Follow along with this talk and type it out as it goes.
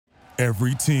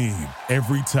Every team,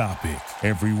 every topic,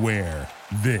 everywhere.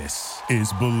 This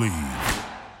is Believe.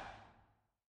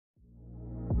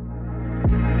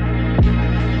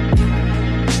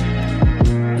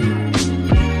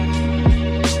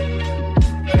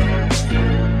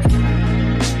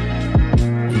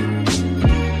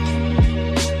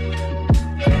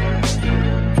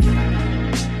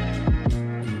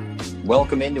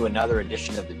 Welcome into another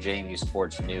edition of the JMU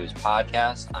Sports News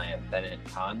Podcast. I am Bennett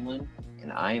Conlon,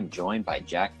 and I am joined by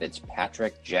Jack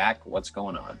Fitzpatrick. Jack, what's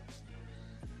going on?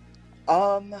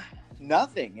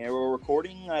 Nothing. We're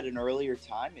recording at an earlier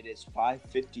time. It is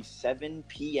 5:57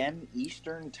 p.m.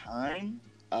 Eastern Time.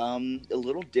 A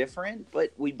little different,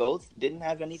 but we both didn't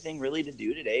have anything really to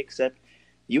do today, except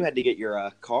you had to get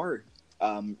your car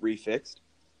refixed.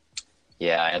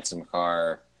 Yeah, I had some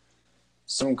car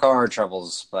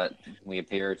troubles, but we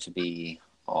appear to be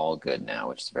all good now,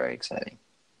 which is very exciting.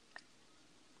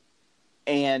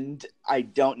 And I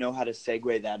don't know how to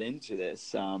segue that into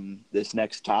this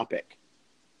next topic.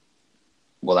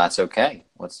 Well, that's okay.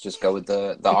 Let's just go with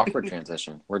the awkward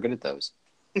transition. We're good at those.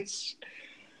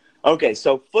 Okay,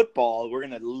 so football, we're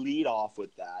going to lead off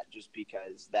with that just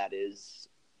because that is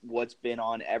what's been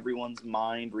on everyone's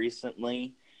mind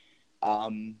recently.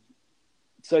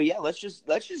 So yeah, let's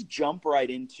just jump right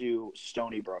into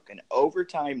Stony Brook, an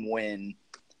overtime win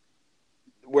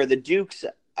where the Dukes,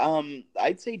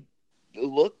 I'd say,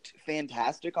 looked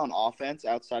fantastic on offense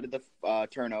outside of the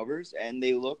turnovers, and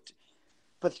they looked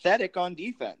pathetic on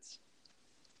defense.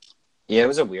 Yeah, it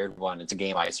was a weird one. It's a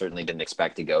game I certainly didn't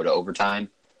expect to go to overtime.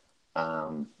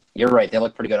 You're right; they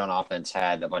looked pretty good on offense.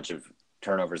 Had a bunch of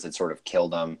turnovers that sort of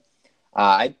killed them.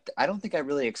 I don't think I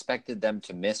really expected them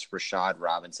to miss Rashad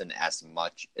Robinson as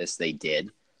much as they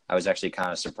did. I was actually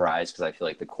kind of surprised because I feel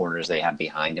like the corners they have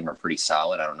behind him are pretty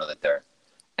solid. I don't know that they're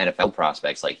NFL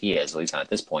prospects like he is, at least not at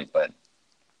this point, but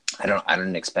I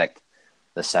didn't expect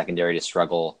the secondary to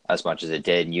struggle as much as it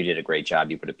did. And you did a great job.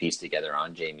 You put a piece together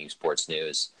on JMU Sports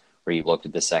News where you looked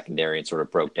at the secondary and sort of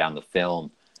broke down the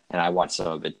film. And I watched some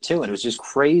of it too. And it was just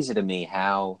crazy to me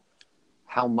how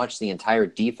much the entire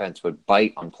defense would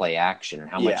bite on play action and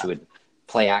how much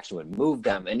play action would move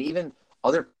them. And even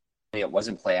other, it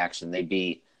wasn't play action.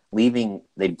 They'd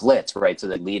blitz, right? So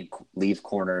they'd leave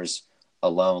corners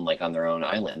alone, like on their own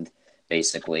island,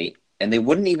 basically. And they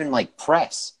wouldn't even like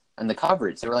press on the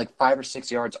coverage. They were like 5 or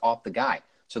 6 yards off the guy.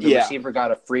 So the receiver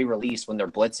got a free release when they're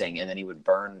blitzing, and then he would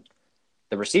burn.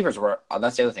 The receivers were,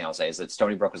 that's the other thing I'll say, is that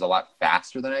Stony Brook was a lot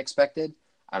faster than I expected.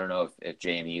 I don't know if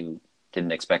JMU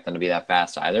didn't expect them to be that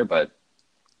fast either, but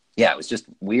yeah, it was just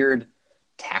weird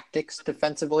tactics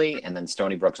defensively, and then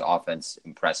Stony Brook's offense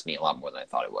impressed me a lot more than I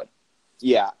thought it would.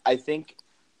 Yeah, I think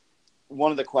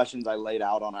one of the questions I laid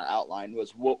out on our outline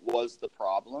was what was the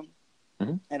problem?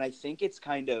 Mm-hmm. And I think it's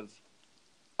kind of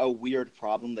a weird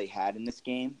problem they had in this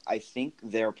game. I think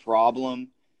their problem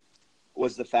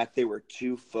was the fact they were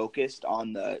too focused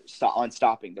on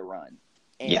stopping the run.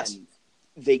 And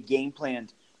they game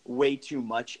planned way too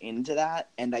much into that,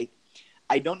 and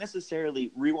I don't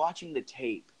necessarily, rewatching the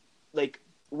tape, like,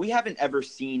 we haven't ever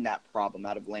seen that problem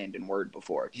out of Landon Word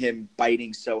before, him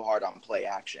biting so hard on play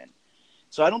action.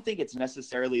 So I don't think it's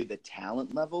necessarily the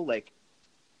talent level. Like,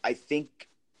 I think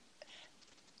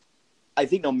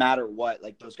no matter what,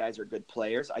 like, those guys are good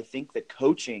players. I think the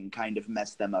coaching kind of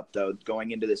messed them up, though,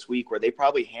 going into this week, where they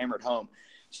probably hammered home,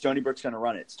 Stony Brook's going to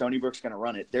run it. Stony Brook's going to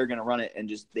run it. They're going to run it. And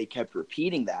just they kept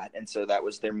repeating that. And so that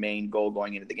was their main goal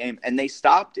going into the game. And they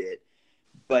stopped it.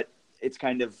 But it's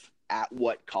kind of at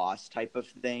what cost type of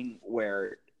thing,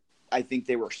 where I think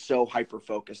they were so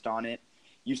hyper-focused on it.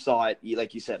 You saw it,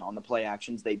 like you said, on the play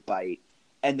actions, they bite.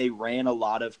 And they ran a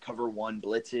lot of cover one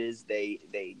blitzes. They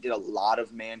did a lot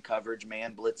of man coverage,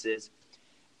 man blitzes.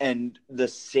 And the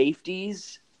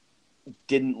safeties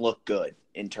didn't look good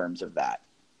in terms of that.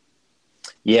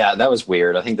 Yeah, that was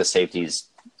weird. I think the safeties,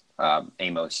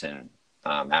 Amos and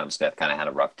Adam Smith, kind of had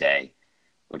a rough day,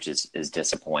 which is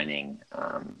disappointing.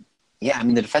 I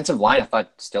mean, the defensive line, I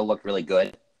thought, still looked really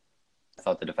good. I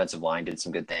thought the defensive line did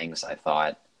some good things. I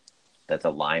thought that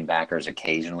the linebackers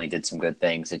occasionally did some good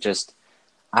things. It just,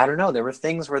 I don't know. There were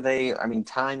things where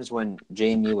times when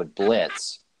JMU would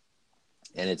blitz,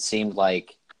 and it seemed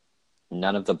like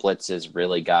none of the blitzes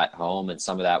really got home, and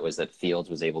some of that was that Fields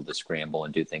was able to scramble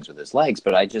and do things with his legs.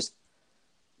 But I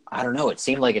don't know. It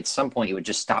seemed like at some point he would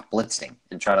just stop blitzing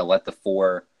and try to let the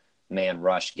 4-man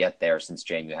rush get there, since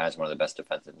JMU has one of the best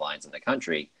defensive lines in the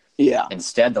country. Yeah.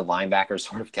 Instead, the linebackers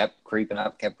sort of kept creeping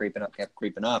up.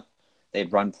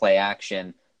 They'd run play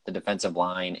action. The defensive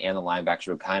line and the linebackers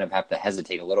would kind of have to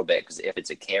hesitate a little bit, because if it's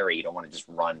a carry, you don't want to just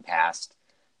run past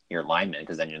your lineman,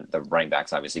 because then the running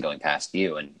back's obviously going past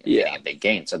you and Yeah. getting a big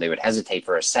gain. So they would hesitate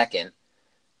for a second,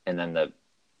 and then the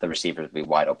receivers would be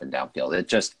wide open downfield.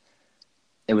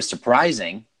 It was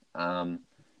surprising,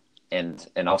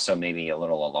 and also maybe a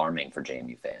little alarming for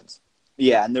JMU fans.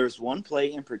 Yeah, and there's one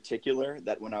play in particular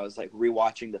that when I was like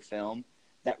rewatching the film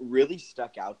that really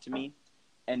stuck out to me,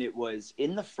 and it was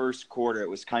in the first quarter. It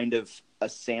was kind of a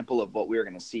sample of what we were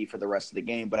going to see for the rest of the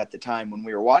game, but at the time when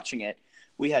we were watching it,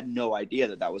 we had no idea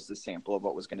that that was the sample of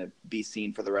what was going to be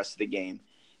seen for the rest of the game.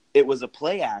 It was a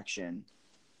play action,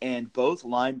 and both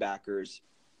linebackers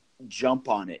jump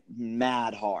on it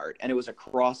mad hard, and it was a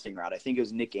crossing route. I think it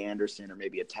was Nick Anderson or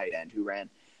maybe a tight end who ran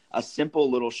a simple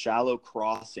little shallow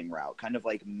crossing route, kind of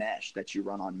like mesh that you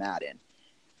run on Madden.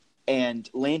 And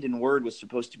Landon Word was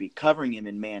supposed to be covering him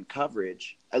in man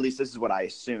coverage. At least this is what I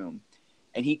assume.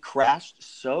 And he crashed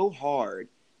so hard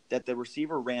that the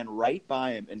receiver ran right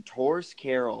by him, and Torres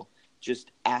Carroll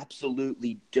just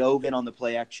absolutely dove in on the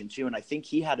play action too. And I think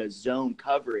he had a zone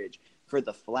coverage for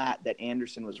the flat that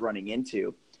Anderson was running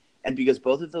into. And because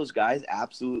both of those guys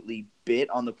absolutely bit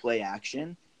on the play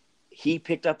action, he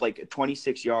picked up like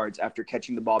 26 yards after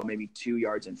catching the ball maybe 2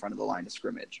 yards in front of the line of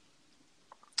scrimmage.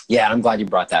 Yeah, I'm glad you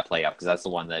brought that play up, because that's the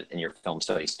one that in your film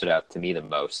study stood out to me the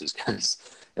most, is because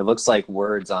it looks like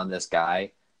Word's on this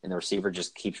guy, and the receiver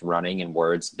just keeps running, and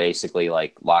Word's basically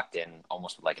like locked in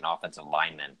almost like an offensive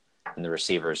lineman, and the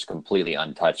receiver is completely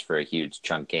untouched for a huge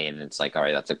chunk gain. And it's like, all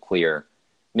right, that's a clear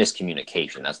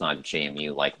miscommunication. That's not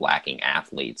JMU like lacking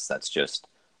athletes. That's just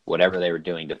whatever they were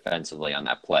doing defensively on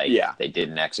that play. Yeah. They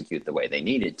didn't execute the way they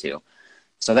needed to.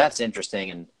 So that's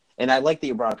interesting. And I like that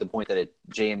you brought up the point that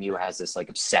JMU has this like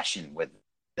obsession with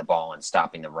the ball and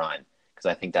stopping the run, because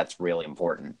I think that's really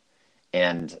important.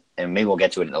 And maybe we'll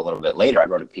get to it a little bit later. I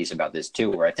wrote a piece about this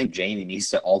too, where I think JMU needs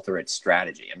to alter its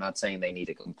strategy. I'm not saying they need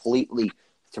to completely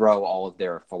throw all of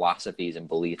their philosophies and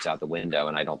beliefs out the window,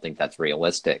 and I don't think that's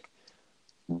realistic.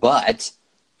 But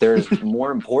there's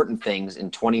more important things in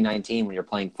 2019 when you're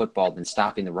playing football than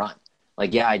stopping the run.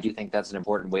 Like, yeah, I do think that's an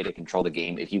important way to control the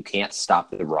game. If you can't stop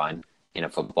the run in a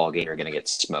football game, you're going to get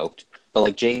smoked. But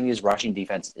like JMU's rushing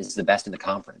defense is the best in the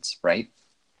conference, right?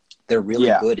 They're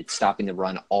really good at stopping the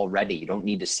run already. You don't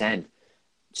need to send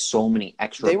so many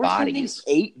extra they were bodies.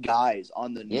 Sending 8 guys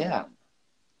on the Yeah. run.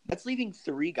 That's leaving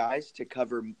 3 guys to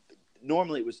cover.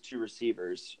 Normally it was 2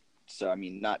 receivers, so I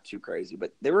mean not too crazy,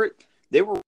 but they were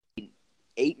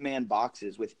 8-man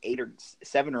boxes with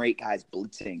 7 or 8 guys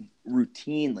blitzing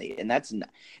routinely, and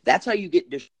that's how you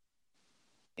get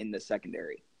in the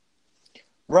secondary.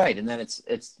 Right, and then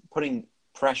it's putting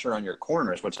pressure on your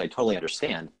corners, which I totally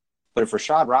understand. But if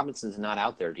Rashad Robinson's not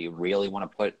out there, do you really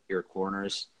want to put your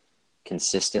corners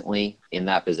consistently in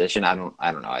that position? I don't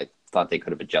know. I thought they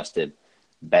could have adjusted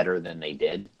better than they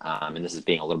did. And this is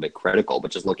being a little bit critical,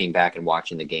 but just looking back and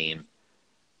watching the game,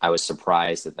 I was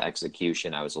surprised at the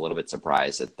execution. I was a little bit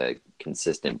surprised at the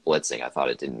consistent blitzing. I thought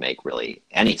it didn't make really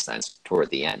any sense toward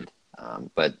the end.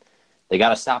 But they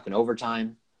got a stop in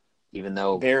overtime, even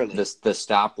though Barely. the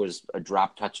stop was a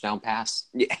drop touchdown pass.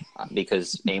 Yeah.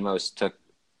 Because Amos took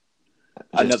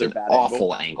Another an bad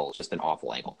awful angle, just an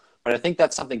awful angle. But I think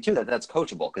that's something too that's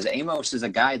coachable, because Amos is a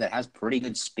guy that has pretty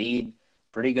good speed,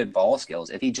 pretty good ball skills.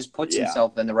 If he just puts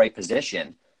himself in the right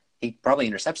position, he probably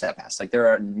intercepts that pass. Like, there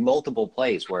are multiple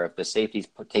plays where if the safeties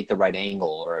take the right angle,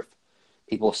 or if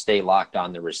people stay locked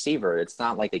on the receiver, it's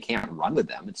not like they can't run with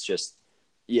them. It's just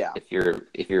if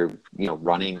you're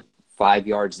running 5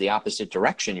 yards the opposite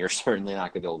direction, you're certainly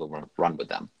not going to be able to run with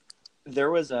them.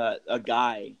 There was a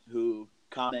guy who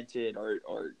commented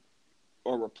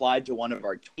or replied to one of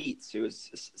our tweets. It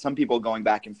was some people going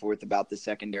back and forth about the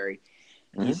secondary.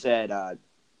 Mm-hmm. He said,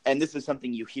 and this is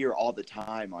something you hear all the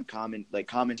time on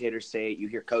commentators say it, you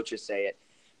hear coaches say it,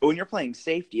 but when you're playing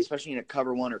safety, especially in a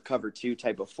cover 1 or cover 2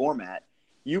 type of format,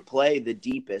 you play the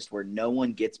deepest where no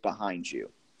one gets behind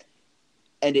you.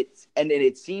 And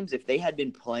it seems if they had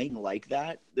been playing like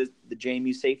that, the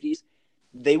JMU safeties,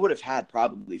 they would have had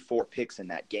probably 4 picks in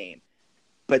that game.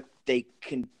 But they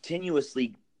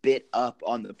continuously bit up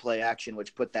on the play action,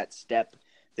 which put that step.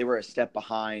 They were a step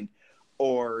behind,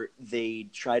 or they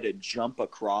try to jump a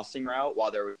crossing route while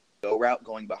there was a go route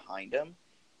going behind them.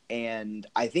 And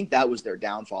I think that was their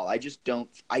downfall. I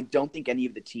don't think any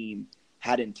of the team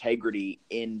had integrity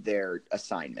in their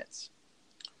assignments.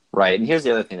 Right. And here's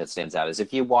the other thing that stands out is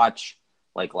if you watch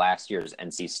like last year's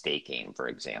NC State game, for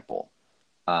example,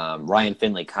 Ryan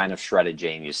Finley kind of shredded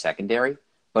JMU's secondary,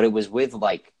 but it was with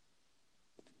like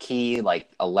key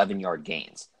 11-yard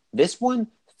gains. This one,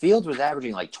 Fields was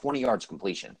averaging like 20 yards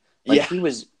completion. He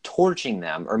was torching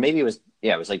them, or maybe it was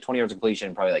Yeah, it was like 20 yards of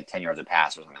completion, probably like 10 yards of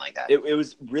pass or something like that. It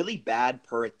was really bad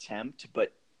per attempt,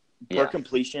 but per Yeah.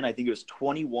 completion, I think it was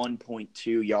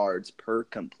 21.2 yards per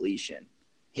completion.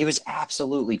 He was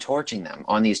absolutely torching them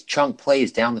on these chunk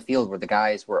plays down the field where the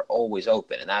guys were always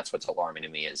open. And that's what's alarming to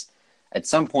me is at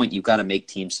some point you've got to make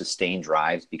teams sustain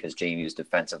drives because JMU's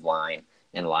defensive line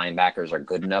and linebackers are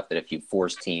good enough that if you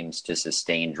force teams to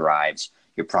sustain drives,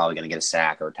 you're probably going to get a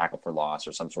sack or a tackle for loss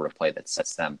or some sort of play that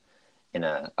sets them in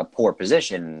a poor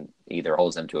position, either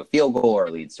holds them to a field goal or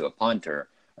leads to a punt or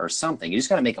something. You just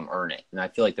got to make them earn it. And I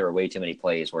feel like there were way too many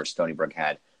plays where Stony Brook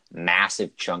had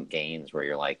massive chunk gains where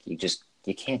you're like, you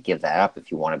can't give that up if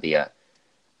you want to be a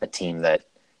team that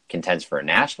contends for a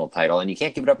national title, and you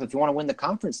can't give it up if you want to win the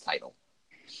conference title.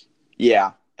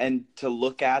 Yeah, and to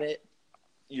look at it,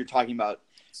 you're talking about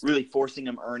really forcing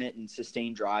them earn it and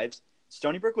sustain drives.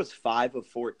 Stony Brook was 5 of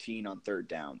 14 on third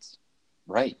downs.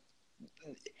 Right.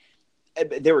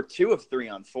 There were 2 of 3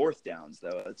 on fourth downs,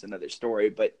 though. That's another story.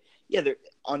 But, yeah,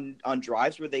 on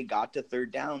drives where they got to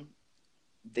third down,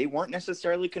 they weren't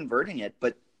necessarily converting it,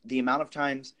 but the amount of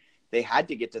times they had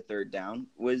to get to third down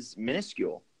was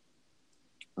minuscule.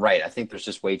 Right. I think there's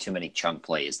just way too many chunk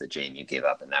plays that JMU gave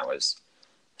up, and that was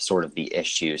sort of the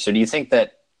issue. So do you think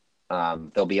that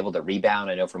they'll be able to rebound?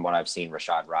 I know from what I've seen,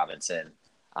 Rashad Robinson,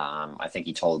 I think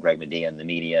he told Greg Medea in the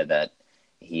media that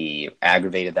he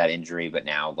aggravated that injury, but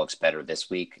now looks better this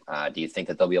week. Do you think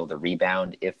that they'll be able to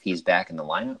rebound if he's back in the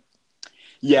lineup?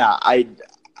 Yeah,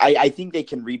 I think they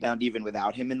can rebound even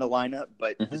without him in the lineup,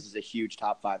 but This is a huge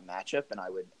top 5 matchup, and I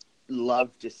would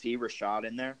love to see Rashad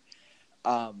in there.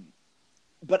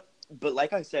 But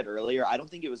like I said earlier, I don't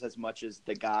think it was as much as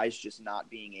the guys just not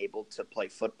being able to play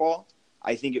football.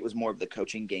 I think it was more of the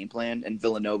coaching game plan, and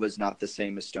Villanova is not the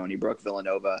same as Stony Brook.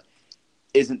 Villanova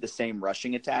isn't the same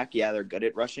rushing attack. Yeah, they're good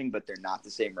at rushing, but they're not the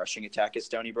same rushing attack as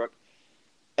Stony Brook.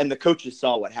 And the coaches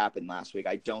saw what happened last week.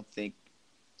 I don't think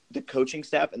the coaching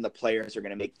staff and the players are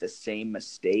going to make the same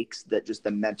mistakes that just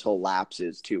the mental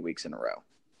lapses 2 weeks in a row.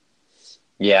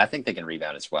 Yeah, I think they can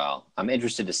rebound as well. I'm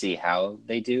interested to see how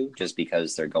they do, just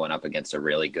because they're going up against a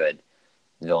really good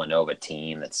Villanova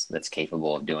team that's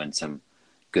capable of doing some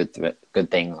good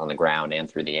things on the ground and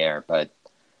through the air. But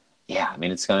yeah, I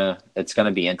mean, it's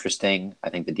gonna be interesting. I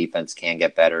think the defense can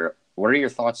get better. What are your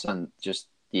thoughts on just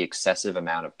the excessive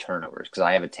amount of turnovers? Because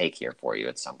I have a take here for you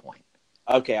at some point.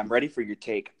 Okay, I'm ready for your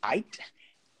take.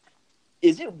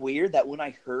 Is it weird that when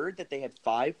I heard that they had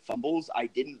 5 fumbles, I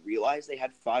didn't realize they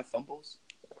had 5 fumbles?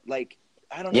 Like,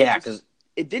 I don't know. Yeah, because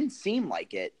it didn't seem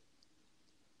like it.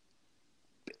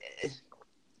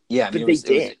 Yeah, I mean, but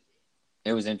they did.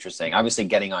 It was interesting. Obviously,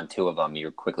 getting on 2 of them, you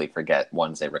quickly forget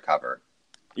ones they recover.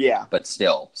 Yeah. But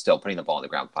still putting the ball on the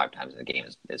ground 5 times in the game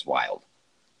is wild.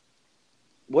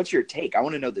 What's your take? I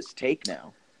want to know this take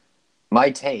now. My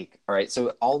take, all right,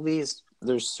 so all these,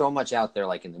 there's so much out there,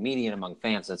 like in the media and among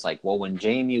fans, that's like, well, when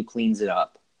JMU cleans it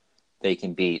up, they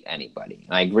can beat anybody.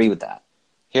 And I agree with that.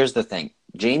 Here's the thing.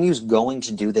 JMU's going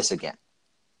to do this again.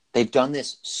 They've done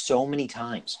this so many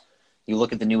times. You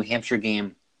look at the New Hampshire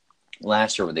game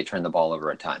last year where they turned the ball over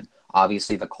a ton.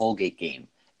 Obviously, the Colgate game.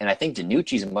 And I think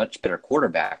DiNucci's a much better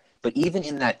quarterback. But even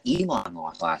in that Elon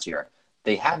loss last year,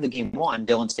 they had the game won.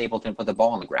 Dylan Stapleton put the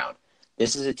ball on the ground.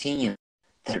 This is a team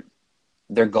that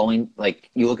they're going, like,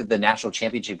 you look at the national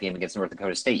championship game against North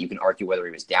Dakota State, you can argue whether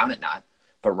he was down or not.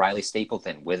 But Riley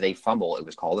Stapleton with a fumble, it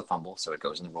was called a fumble, so it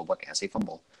goes in the rule book as a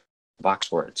fumble. Box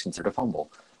score, it's considered a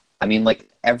fumble. I mean, like,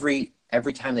 every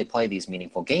time they play these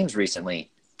meaningful games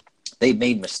recently, they've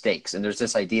made mistakes. And there's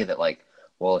this idea that, like,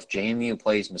 well, if JMU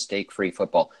plays mistake-free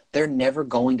football, they're never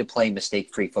going to play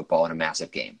mistake-free football in a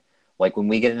massive game. Like, when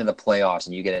we get into the playoffs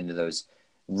and you get into those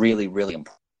really, really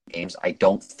important games, I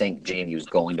don't think JMU is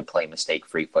going to play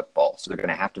mistake-free football. So they're going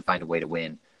to have to find a way to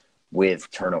win with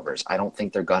turnovers. I don't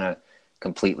think they're going to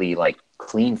completely, like,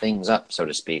 clean things up, so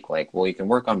to speak. Like, well, you can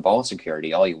work on ball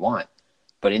security all you want,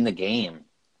 but in the game,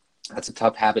 that's a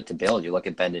tough habit to build. You look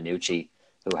at Ben DiNucci,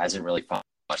 who hasn't really fought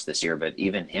much this year, but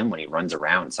even him, when he runs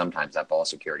around, sometimes that ball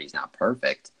security is not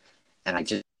perfect. And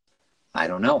I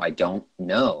don't know. I don't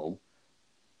know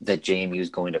that JMU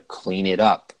is going to clean it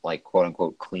up, like, quote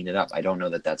unquote, clean it up. I don't know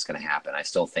that that's going to happen. I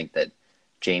still think that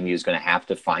JMU is going to have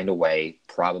to find a way,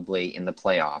 probably in the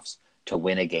playoffs, to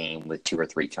win a game with 2 or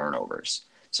 3 turnovers.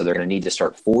 So they're going to need to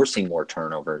start forcing more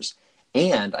turnovers.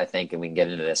 And I think, and we can get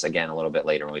into this again a little bit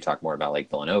later when we talk more about, like,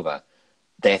 Villanova,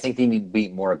 I think they need to be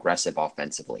more aggressive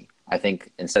offensively. I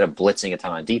think instead of blitzing a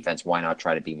ton on defense, why not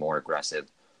try to be more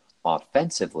aggressive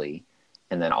offensively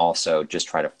and then also just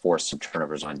try to force some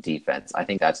turnovers on defense? I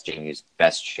think that's JMU's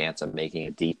best chance of making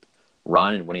a deep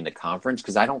run and winning the conference,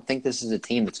 because I don't think this is a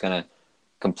team that's going to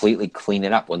completely clean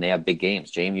it up when they have big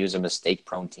games. JMU is a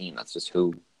mistake-prone team. That's just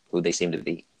who they seem to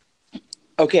be.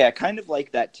 Okay, I kind of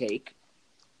like that take.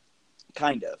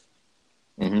 Kind of.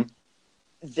 Mm-hmm.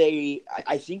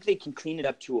 I think they can clean it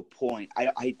up to a point.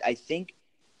 I think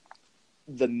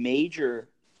the major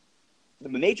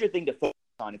thing to focus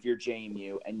on if you're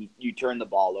JMU and you turn the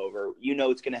ball over, you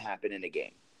know it's going to happen in a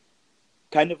game.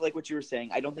 Kind of like what you were saying,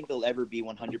 I don't think there'll ever be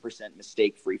 100%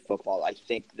 mistake-free football. I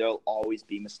think there'll always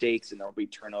be mistakes and there'll be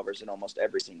turnovers in almost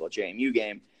every single JMU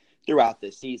game throughout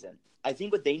this season. I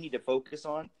think what they need to focus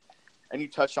on, and you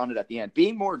touched on it at the end,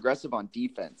 being more aggressive on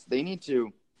defense. They need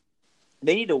to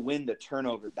win the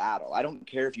turnover battle. I don't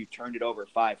care if you turned it over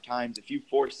 5 times. If you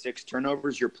force 6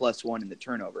 turnovers, you're +1 in the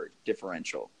turnover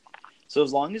differential. So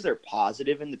as long as they're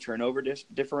positive in the turnover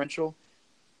differential,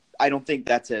 I don't think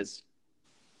that's as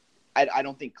I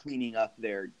don't think cleaning up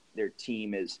their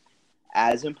team is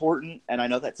as important. And I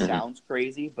know that sounds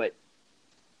crazy, but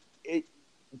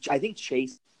I think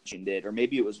Chase mentioned it, or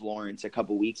maybe it was Lawrence a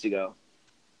couple weeks ago.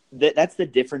 That's the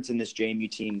difference in this JMU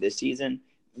team this season.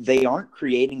 They aren't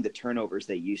creating the turnovers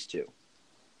they used to.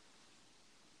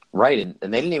 Right,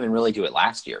 and they didn't even really do it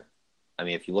last year. I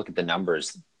mean, if you look at the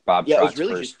numbers, Bob Yeah, Trott's it was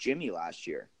really first, just Jimmy last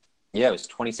year. Yeah, it was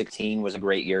 2016 was a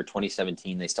great year.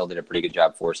 2017, they still did a pretty good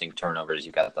job forcing turnovers.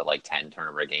 You got the 10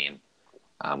 turnover game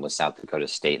with South Dakota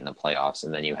State in the playoffs,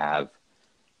 and then you have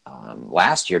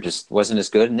last year just wasn't as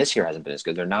good, and this year hasn't been as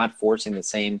good. They're not forcing the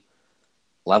same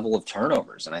level of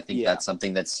turnovers, and I think that's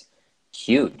something that's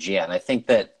huge. Yeah, and I think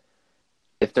that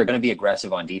if they're going to be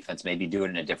aggressive on defense, maybe do it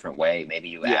in a different way. Maybe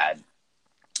you add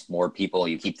more people,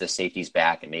 you keep the safeties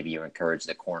back, and maybe you encourage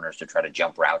the corners to try to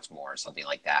jump routes more or something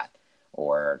like that.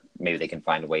 Or maybe they can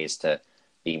find ways to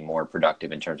be more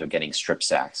productive in terms of getting strip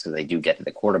sacks because they do get to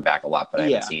the quarterback a lot, but I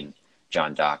haven't seen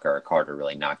John Docker or Carter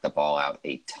really knock the ball out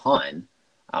a ton.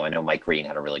 I know Mike Green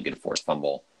had a really good forced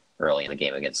fumble early in the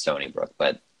game against Stony Brook.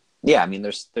 But, yeah, I mean,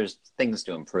 there's things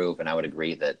to improve, and I would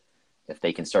agree that if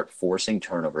they can start forcing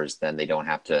turnovers, then they don't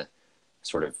have to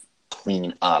sort of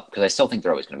clean up because I still think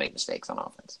they're always going to make mistakes on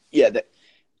offense. Yeah,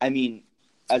 I mean,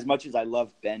 as much as I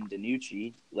love Ben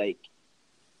DiNucci,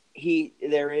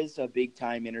 there is a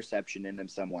big-time interception in him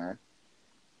somewhere.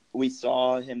 We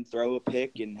saw him throw a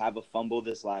pick and have a fumble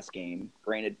this last game.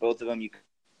 Granted, both of them,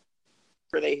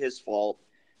 are they his fault?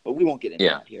 But we won't get into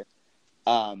that here.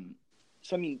 So,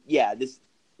 I mean, yeah,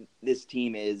 this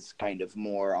team is kind of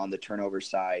more on the turnover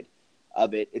side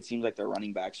of it. It seems like their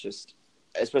running backs just,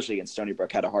 especially against Stony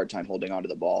Brook, had a hard time holding on to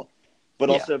the ball. But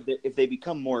also, if they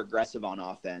become more aggressive on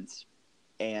offense,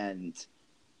 and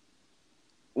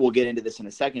we'll get into this in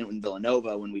a second in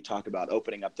Villanova when we talk about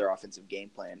opening up their offensive game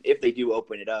plan. If they do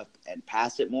open it up and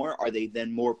pass it more, are they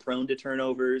then more prone to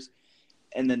turnovers?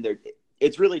 And then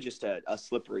it's really just a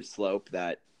slippery slope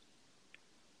that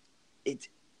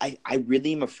I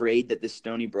really am afraid that this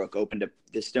Stony Brook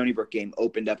game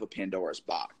opened up a Pandora's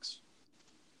box.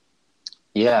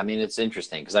 Yeah, I mean, it's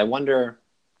interesting because I wonder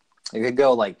it could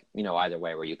go either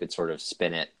way where you could sort of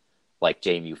spin it like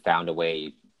JMU found a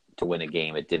way to win a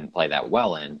game it didn't play that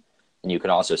well in, and you could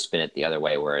also spin it the other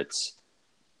way where it's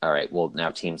all right, well,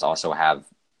 now teams also have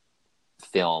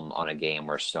film on a game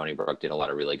where Stony Brook did a lot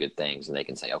of really good things, and they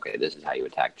can say, okay, this is how you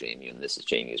attack JMU, and this is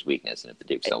JMU's weakness, and if the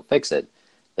Dukes don't fix it,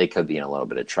 they could be in a little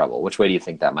bit of trouble. Which way do you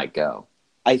think that might go?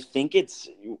 I think it's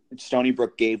Stony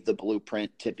Brook gave the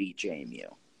blueprint to beat JMU.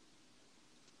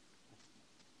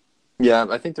 Yeah,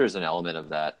 I think there's an element of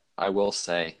that. I will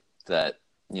say that,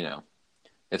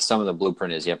 if some of the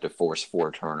blueprint is you have to force 4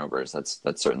 turnovers, that's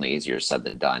certainly easier said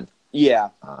than done. Yeah.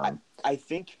 I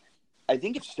think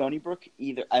if Stony Brook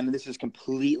this is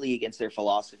completely against their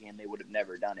philosophy and they would have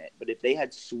never done it, but if they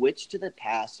had switched to the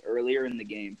pass earlier in the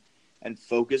game and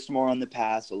focused more on the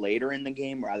pass later in the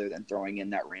game rather than throwing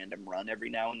in that random run every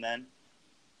now and then,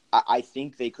 I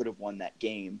think they could have won that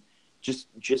game.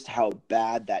 Just how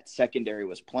bad that secondary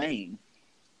was playing.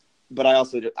 But I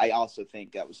also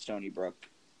think that was Stony Brook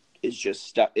is just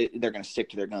stuck. They're going to stick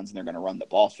to their guns and they're going to run the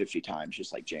ball 50 times,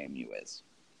 just like JMU is.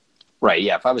 Right.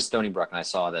 Yeah. If I was Stony Brook and I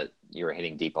saw that you were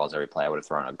hitting deep balls every play, I would have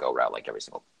thrown a go route every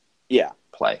single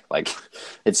play.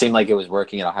 It seemed like it was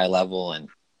working at a high level, and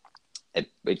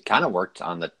it kind of worked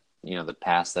on the the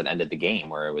pass that ended the game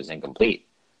where it was incomplete.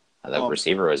 The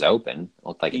receiver was open. It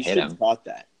looked like it hit him. Thought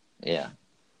that. Yeah.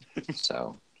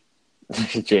 So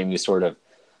JMU sort of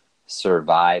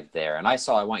survived there. And I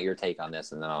want your take on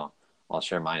this, and then I'll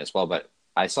share mine as well. But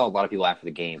I saw a lot of people after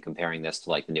the game comparing this to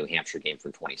the New Hampshire game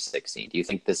from 2016. Do you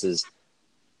think this is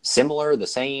similar, the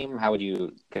same? How would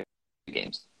you compare the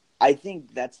games? I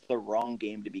think that's the wrong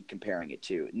game to be comparing it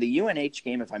to. In the UNH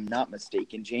game, if I'm not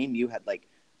mistaken, JMU had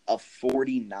a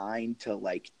 49 to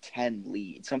like 10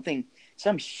 lead,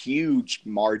 some huge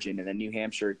margin, and then New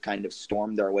Hampshire kind of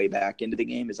stormed their way back into the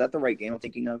game. Is that the right game I'm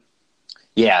thinking of?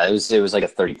 Yeah, it was like a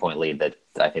 30-point lead that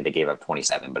I think they gave up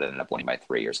 27, but ended up winning by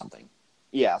 3 or something.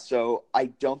 Yeah, so I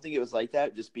don't think it was like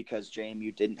that just because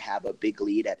JMU didn't have a big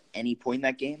lead at any point in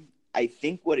that game. I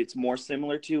think what it's more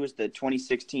similar to is the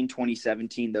 2016,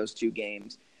 2017, those two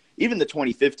games, even the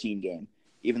 2015 game,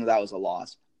 even though that was a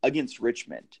loss, against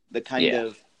Richmond. The kind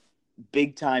of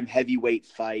big-time heavyweight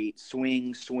fight,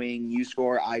 swing, you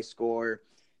score, I score,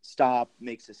 stop,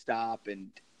 makes a stop, and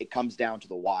it comes down to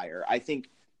the wire. I think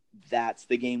that's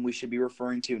the game we should be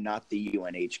referring to, not the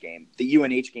UNH game. The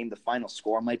UNH game, the final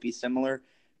score might be similar,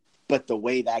 but the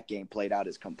way that game played out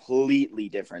is completely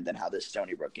different than how this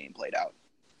Stony Brook game played out.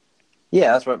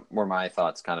 Yeah, that's what were my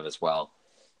thoughts kind of as well,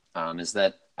 is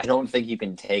that I don't think you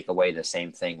can take away the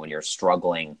same thing when you're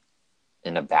struggling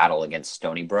in a battle against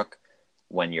Stony Brook.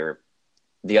 When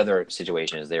the other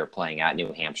situation is they were playing at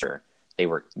New Hampshire. They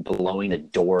were blowing the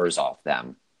doors off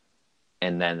them.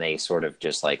 And then they sort of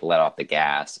just like let off the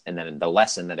gas. And then the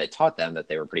lesson that it taught them that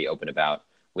they were pretty open about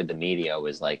with the media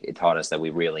was like, it taught us that we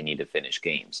really need to finish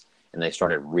games. And they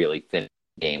started really finishing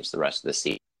games the rest of the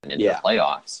season into the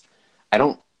playoffs. I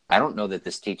don't know that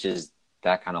this teaches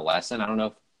that kind of lesson. I don't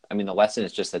know. The lesson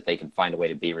is just that they can find a way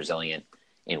to be resilient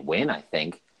and win, I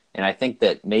think. And I think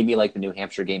that maybe like the New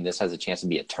Hampshire game, this has a chance to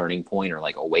be a turning point or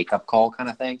like a wake up call kind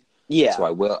of thing. Yeah. So I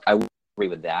will agree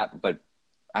with that, but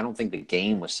I don't think the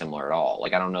game was similar at all.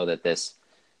 Like, I don't know that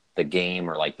the game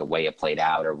or like the way it played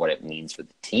out or what it means for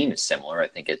the team is similar. I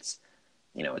think it's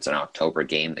an October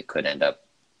game that could end up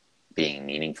being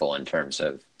meaningful in terms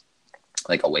of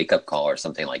like a wake up call or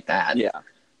something like that. Yeah.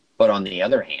 But on the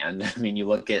other hand, you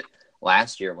look at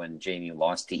last year when JMU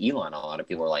lost to Elon, a lot of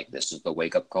people were like, this is the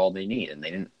wake up call they need. And they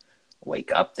didn't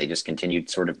wake up. They just continued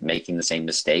sort of making the same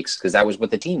mistakes because that was what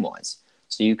the team was.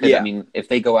 So you could, if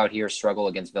they go out here, struggle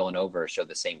against Villanova, or show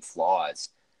the same flaws,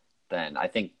 then I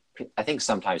think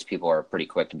sometimes people are pretty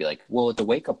quick to be like, well, it's a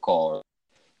wake-up call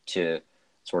to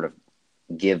sort of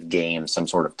give games some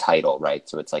sort of title, right?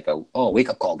 So it's like a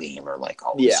wake-up call game, or like,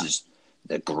 this is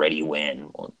the gritty win.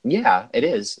 Well, yeah, it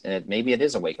is. And maybe it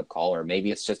is a wake-up call, or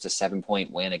maybe it's just a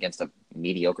 7-point win against a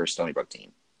mediocre Stony Brook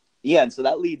team. Yeah, and so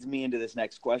that leads me into this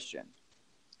next question.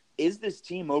 Is this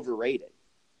team overrated?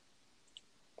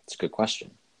 It's a good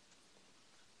question.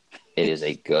 It is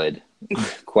a good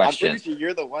question. I'm pretty sure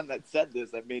you're the one that said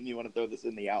this that made me want to throw this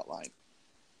in the outline.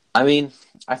 I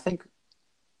think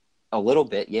a little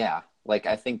bit, yeah. Like,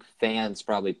 I think fans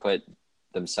probably put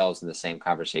themselves in the same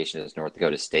conversation as North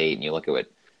Dakota State, and you look at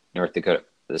what North Dakota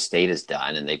State has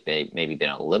done, and they've maybe been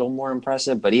a little more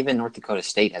impressive, but even North Dakota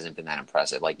State hasn't been that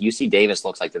impressive. Like, UC Davis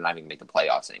looks like they're not even going to make the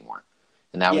playoffs anymore.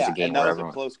 And that was a game where everyone...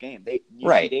 was a close game.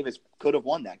 UC Davis could have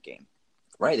won that game.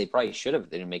 Right, they probably should have.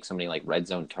 They didn't make so many like red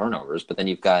zone turnovers, but then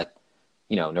you've got,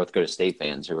 North Dakota State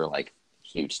fans who are like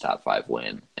huge top 5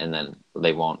 win, and then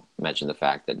they won't mention the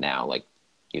fact that now like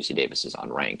UC Davis is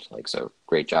unranked. Like, so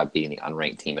great job beating the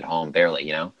unranked team at home,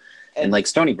 barely, and like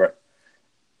Stony Brook.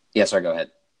 Yeah, sorry, go ahead.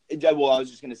 Well, I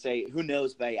was just going to say, who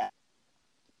knows?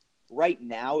 Right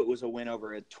now, it was a win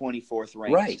over a 24th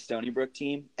ranked Stony Brook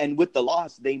team, and with the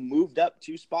loss, they moved up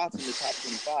 2 spots in the top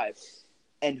 25.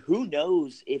 And who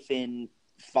knows if in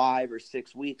 5 or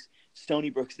 6 weeks,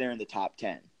 Stony Brook's there in the top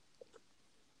 10.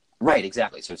 Right,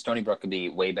 exactly. So Stony Brook could be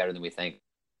way better than we think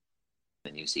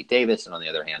than UC Davis. And on the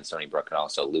other hand, Stony Brook could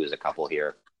also lose a couple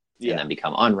here and then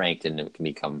become unranked. And it can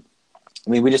become –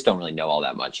 we just don't really know all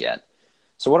that much yet.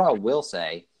 So what I will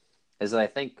say is that I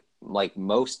think, like,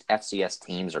 most FCS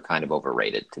teams are kind of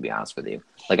overrated, to be honest with you.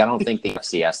 Like, I don't think the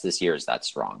FCS this year is that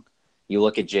strong. You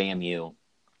look at JMU –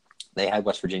 they had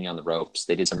West Virginia on the ropes.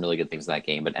 They did some really good things in that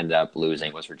game, but ended up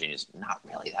losing. West Virginia's not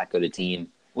really that good a team.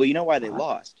 Well, you know why they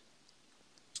lost?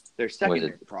 Their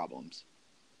secondary problems.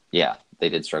 Yeah, they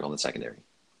did struggle in the secondary.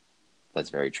 That's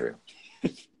very true.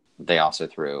 They also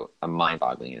threw a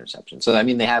mind-boggling interception. So,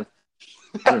 they have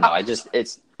 – I don't know.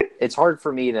 It's hard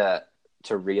for me to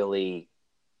really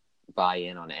buy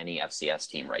in on any FCS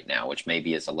team right now, which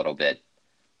maybe is a little bit –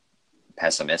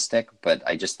 pessimistic, but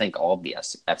I just think all of the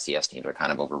FCS teams are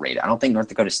kind of overrated. I don't think North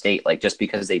Dakota State, like, just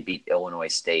because they beat Illinois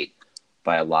State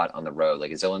by a lot on the road, like,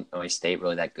 is Illinois State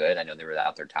really that good? I know they were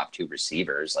without their top 2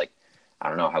 receivers. Like, I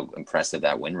don't know how impressive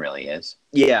that win really is.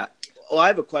 Yeah. Well, I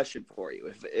have a question for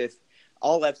you. If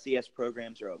all FCS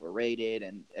programs are overrated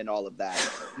and all of that,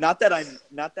 not that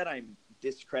I'm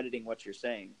discrediting what you're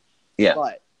saying. Yeah.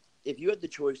 But if you had the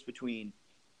choice between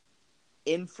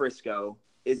in Frisco,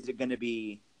 is it going to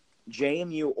be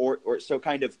JMU or so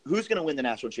kind of who's going to win the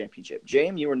national championship,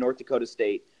 JMU or North Dakota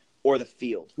State or the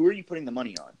field? Who are you putting the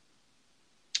money on?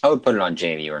 I would put it on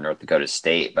JMU or North Dakota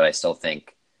State, but I still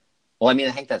think, well, I mean,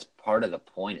 I think that's part of the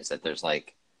point is that there's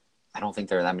like, I don't think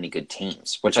there are that many good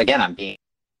teams, which again, I'm being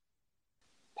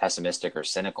pessimistic or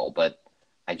cynical, but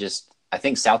I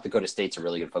think South Dakota State's a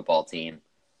really good football team.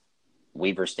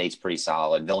 Weber State's pretty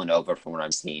solid. Villanova, from what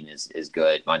I've seen, is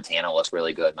good. Montana looks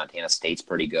really good. Montana State's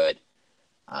pretty good.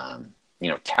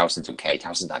 Towson's okay.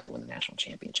 Towson's not going to win the national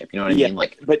championship. You know what I mean?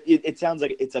 Like, but it sounds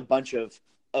like it's a bunch of,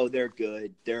 oh, they're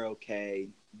good, they're okay,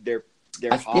 they're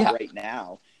hot right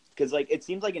now. Because like it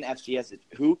seems like in FCS,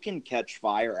 who can catch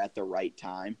fire at the right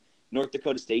time? North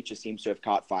Dakota State just seems to have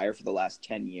caught fire for the last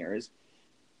 10 years.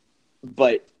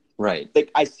 But right,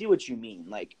 like I see what you mean.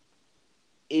 Like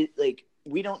it, like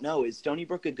we don't know. Is Stony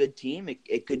Brook a good team?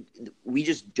 It could. We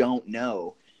just don't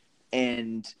know.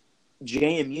 And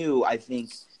JMU, I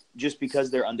think, just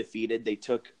because they're undefeated, they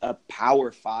took a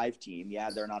Power 5 team. Yeah,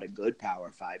 they're not a good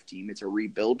Power 5 team. It's a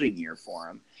rebuilding year for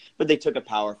them. But they took a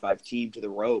Power 5 team to the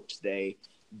ropes. They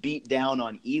beat down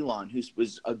on Elon, who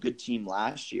was a good team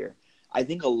last year. I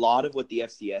think a lot of what the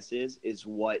FCS is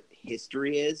what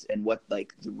history is and what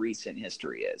like the recent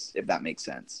history is, if that makes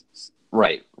sense.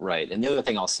 Right. And the other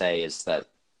thing I'll say is that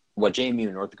what JMU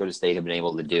and North Dakota State have been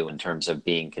able to do in terms of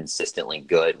being consistently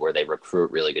good, where they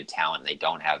recruit really good talent and they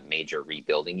don't have major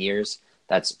rebuilding years,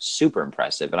 that's super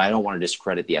impressive. And I don't want to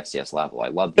discredit the FCS level. I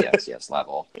love the FCS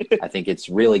level. I think it's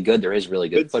really good. There is really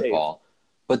good football.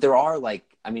 But there are there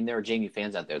are JMU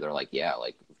fans out there that are like, yeah,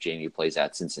 like if JMU plays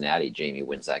at Cincinnati, JMU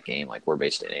wins that game. Like we're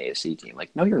basically an AAC team.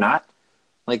 Like, no, you're not.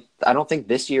 Like, I don't think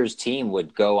this year's team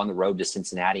would go on the road to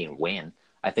Cincinnati and win.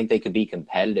 I think they could be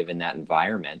competitive in that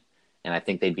environment, and I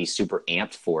think they'd be super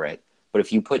amped for it. But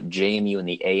if you put JMU in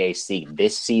the AAC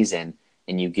this season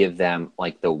and you give them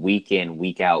like the week in,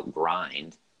 week out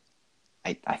grind,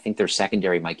 I think their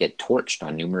secondary might get torched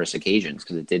on numerous occasions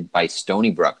because it did by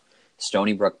Stony Brook.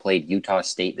 Stony Brook played Utah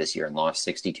State this year and lost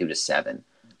 62-7.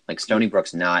 Like, Stony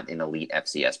Brook's not an elite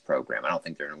FCS program. I don't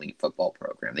think they're an elite football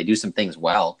program. They do some things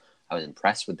well. I was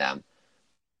impressed with them.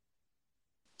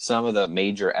 Some of the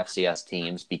major FCS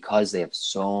teams, because they have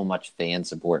so much fan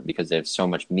support, because they have so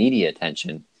much media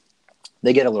attention,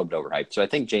 they get a little bit overhyped. So I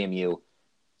think JMU,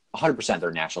 100% they're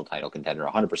a national title contender.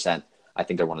 100%, I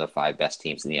think they're one of the 5 best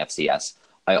teams in the FCS.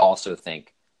 I also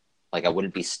think, like, I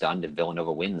wouldn't be stunned if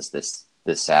Villanova wins this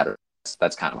Saturday.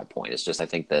 That's kind of my point. It's just I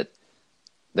think that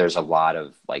there's a lot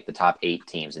of, like, the top 8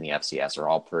 teams in the FCS are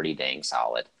all pretty dang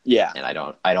solid. Yeah. And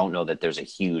I don't know that there's a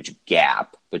huge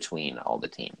gap between all the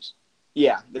teams.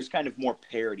 Yeah, there's kind of more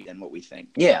parity than what we think.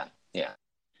 Yeah.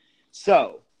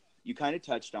 So, you kind of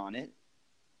touched on it.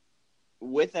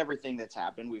 With everything that's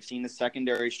happened, we've seen the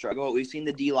secondary struggle. We've seen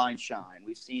the D-line shine.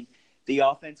 We've seen the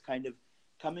offense kind of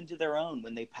come into their own.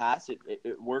 When they pass, it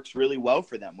works really well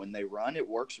for them. When they run, it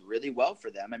works really well for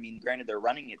them. I mean, granted, they're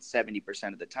running it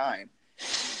 70% of the time.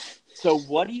 So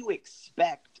what do you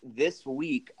expect this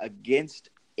week against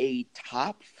a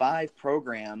top 5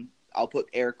 program? I'll put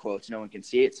air quotes. No one can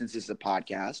see it since this is a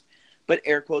podcast. But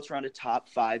air quotes around a top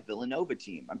 5 Villanova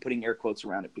team. I'm putting air quotes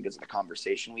around it because of the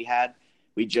conversation we had.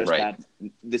 We just had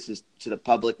 – this is to the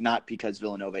public, not because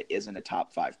Villanova isn't a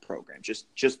top 5 program.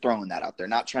 Just throwing that out there.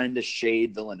 Not trying to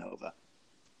shade Villanova.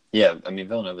 Yeah, I mean,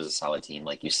 Villanova's a solid team,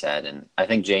 like you said. And I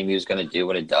think JMU is going to do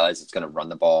what it does. It's going to run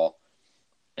the ball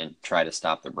and try to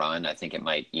stop the run. I think it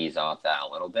might ease off that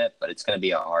a little bit, but it's going to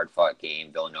be a hard-fought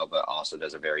game. Villanova also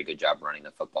does a very good job running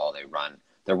the football.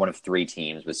 They're one of 3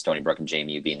 teams, with Stony Brook and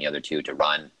JMU being the other 2, to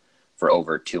run for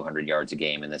over 200 yards a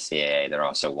game in the CAA. They're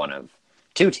also one of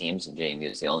 2 teams, and JMU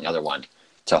is the only other one,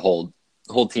 to hold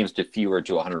teams to fewer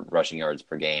to 100 rushing yards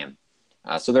per game.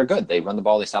 So they're good. They run the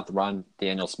ball. They stop the run.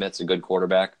 Daniel Smith's a good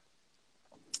quarterback.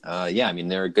 I mean,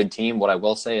 they're a good team. What I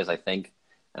will say is I think,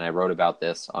 and I wrote about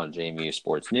this on JMU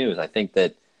Sports News, I think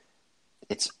that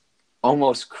it's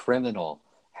almost criminal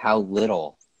how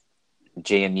little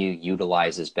JMU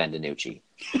utilizes Ben DiNucci.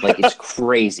 Like, it's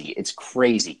crazy. It's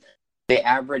crazy. They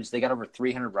got over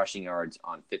 300 rushing yards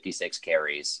on 56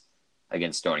 carries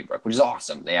against Stony Brook, which is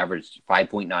awesome. They averaged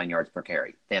 5.9 yards per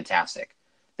carry. Fantastic.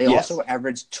 They also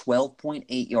averaged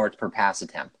 12.8 yards per pass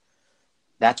attempt.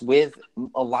 That's with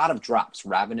a lot of drops.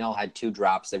 Ravenel had 2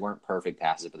 drops. They weren't perfect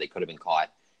passes, but they could have been caught.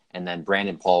 And then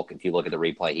Brandon Polk, if you look at the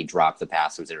replay, he dropped the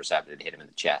pass that was intercepted and hit him in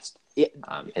the chest.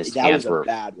 That was a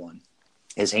bad one.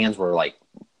 His hands were, like,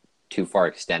 too far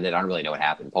extended. I don't really know what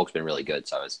happened. Polk's been really good,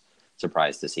 so I was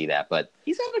surprised to see that. But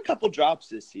he's had a couple drops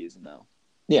this season, though.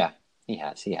 Yeah, he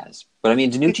has. But, I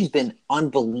mean, DiNucci's been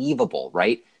unbelievable,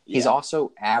 right? Yeah. He's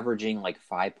also averaging, like,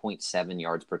 5.7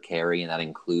 yards per carry, and that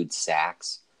includes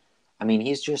sacks. I mean,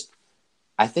 he's just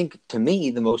 – I think to me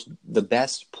the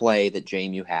best play that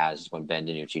JMU has is when Ben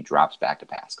DiNucci drops back to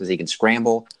pass because he can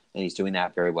scramble and he's doing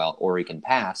that very well, or he can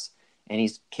pass and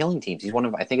he's killing teams. He's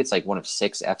I think it's like one of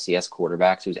 6 FCS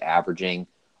quarterbacks who's averaging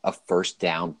a first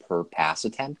down per pass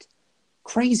attempt.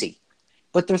 Crazy.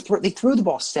 But they threw the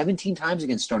ball 17 times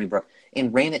against Stony Brook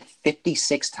and ran it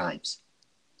 56 times.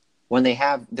 When they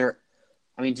have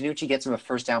DiNucci gets them a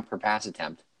first down per pass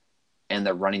attempt, and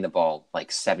they're running the ball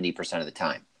like 70% of the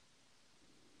time.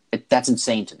 That's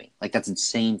insane to me. That's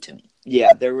insane to me.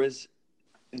 Yeah,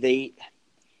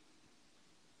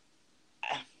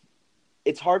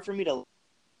 it's hard for me to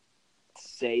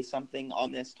say something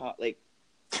on this topic.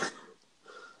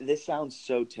 This sounds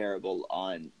so terrible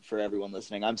for everyone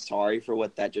listening. I'm sorry for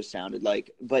what that just sounded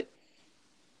like, but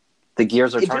the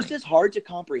gears are turning. It just is hard to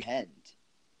comprehend.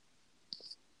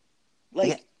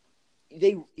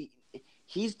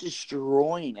 He's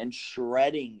destroying and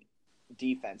shredding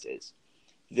defenses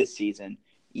this season,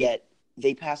 yet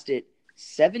they passed it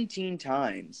 17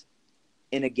 times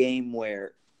in a game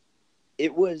where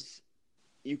it was,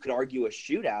 you could argue, a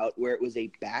shootout, where it was a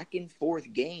back and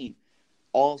forth game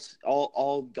all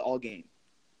game,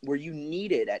 where you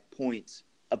needed at points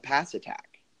a pass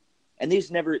attack, and they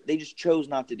just chose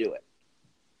not to do it.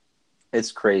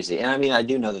 It's crazy. And I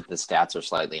do know that the stats are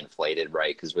slightly inflated,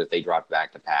 right? Because if they drop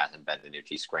back to pass and Ben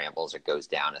DiNucci scrambles, it goes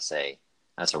down as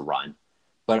a run.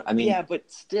 But yeah,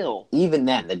 but still, even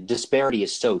then, the disparity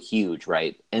is so huge,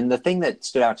 right? And the thing that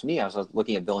stood out to me, I was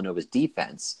looking at Villanova's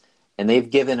defense, and they've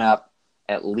given up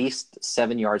at least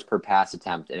 7 yards per pass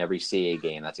attempt in every CAA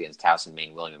game. That's against Towson,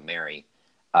 Maine, William & Mary.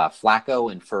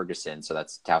 Flacco and Ferguson, so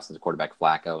that's Towson's quarterback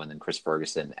Flacco, and then Chris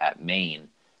Ferguson at Maine.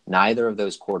 Neither of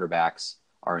those quarterbacks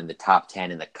are in the top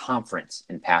 10 in the conference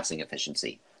in passing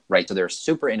efficiency, right? So they're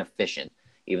super inefficient,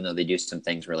 even though they do some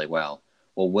things really well.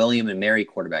 Well, William & Mary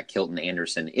quarterback Kilton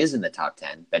Anderson is in the top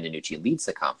 10. Ben DiNucci leads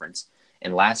the conference.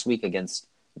 And last week against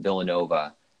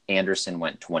Villanova, Anderson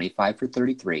went 25 for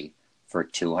 33 for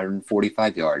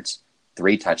 245 yards,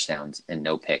 3 touchdowns, and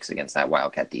no picks against that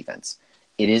Wildcat defense.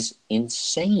 It is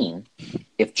insane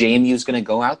if JMU is going to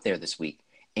go out there this week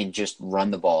and just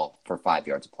run the ball for 5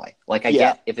 yards of play. I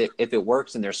get if it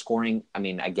works and they're scoring,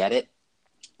 I get it.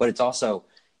 But it's also,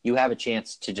 you have a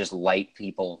chance to just light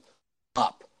people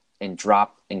up and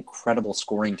drop incredible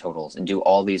scoring totals and do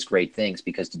all these great things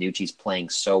because DiNucci's playing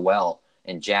so well.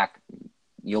 And Jack,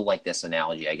 you'll like this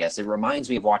analogy, I guess. It reminds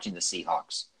me of watching the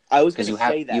Seahawks. I was going to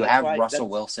say that. You have Russell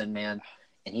Wilson, man,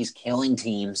 and he's killing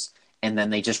teams, and then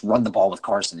they just run the ball with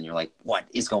Carson, and you're like, what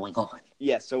is going on?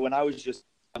 Yeah, so when I was just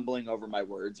stumbling over my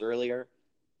words earlier,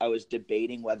 I was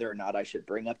debating whether or not I should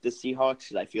bring up the Seahawks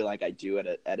because I feel like I do at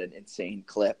an insane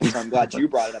clip. So I'm glad you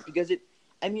brought it up because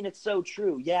it's so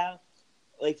true. Yeah,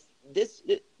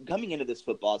 coming into this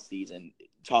football season,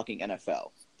 talking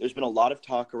NFL, there's been a lot of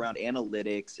talk around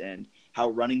analytics and how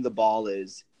running the ball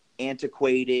is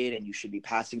antiquated and you should be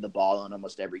passing the ball on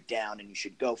almost every down and you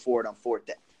should go for it on fourth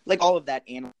down. All of that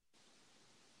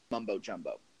mumbo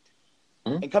jumbo.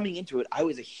 Mm-hmm. And coming into it, I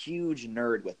was a huge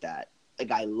nerd with that.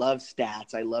 I love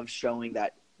stats. I love showing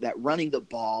that running the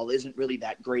ball isn't really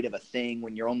that great of a thing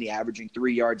when you're only averaging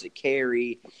 3 yards a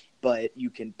carry, but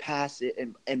you can pass it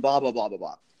and blah, blah, blah, blah,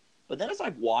 blah. But then as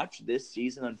I've watched this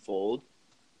season unfold,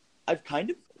 I've kind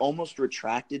of almost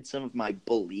retracted some of my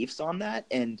beliefs on that,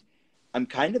 and I'm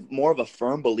kind of more of a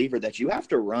firm believer that you have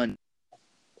to run.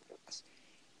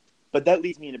 But that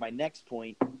leads me into my next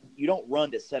point. You don't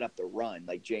run to set up the run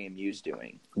like JMU's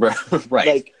doing.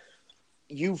 Right.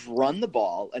 You've run the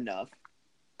ball enough.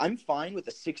 I'm fine with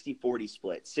a 60-40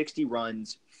 split. 60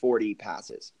 runs, 40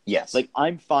 passes. Yes.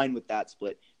 I'm fine with that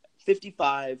split.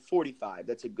 55-45,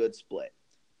 that's a good split.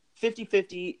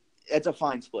 50-50, that's a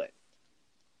fine split.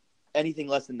 Anything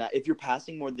less than that, if you're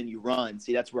passing more than you run,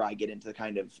 see, that's where I get into the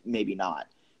kind of maybe not.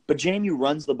 But JMU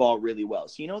runs the ball really well.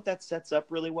 So you know what that sets up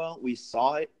really well? We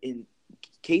saw it in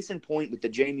case in point with the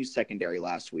JMU secondary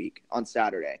last week on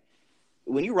Saturday.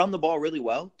 When you run the ball really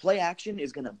well, play action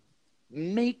is going to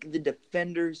make the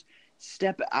defenders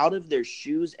step out of their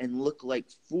shoes and look like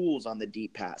fools on the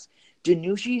deep pass.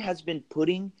 DiNucci has been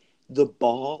putting the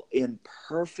ball in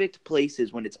perfect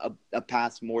places when it's a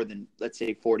pass more than, let's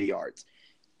say, 40 yards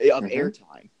of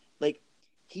airtime.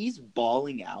 He's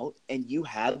balling out, and you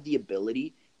have the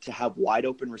ability to have wide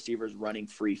open receivers running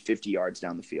free 50 yards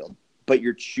down the field, but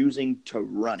you're choosing to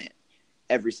run it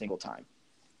every single time.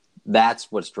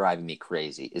 That's what's driving me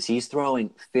crazy is he's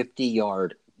throwing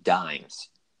 50-yard dimes.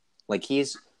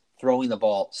 He's throwing the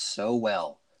ball so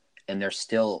well, and they're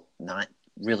still not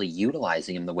really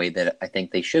utilizing him the way that I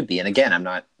think they should be. And again, I'm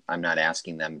not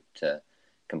asking them to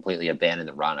completely abandon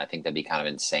the run. I think that'd be kind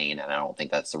of insane, and I don't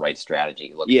think that's the right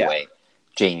strategy. Look at the way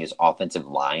JMU's offensive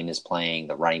line is playing,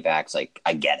 the running backs. Like,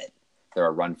 I get it. They're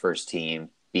a run-first team.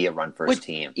 Be a run-first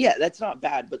team. Yeah, that's not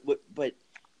bad, but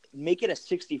make it a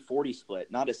 60-40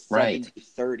 split, not a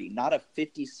 70-30, not a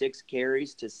 56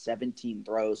 carries to 17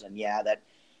 throws. And yeah, that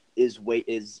is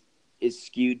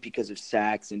skewed because of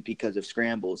sacks and because of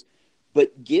scrambles.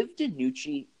 But give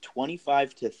DiNucci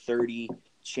 25 to 30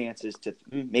 chances to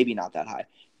maybe not that high.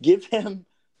 Give him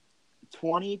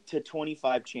 20 to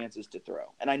 25 chances to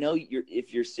throw. And I know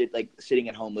if you're sitting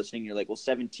at home listening, you're like, well,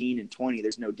 17 and 20,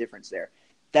 there's no difference there.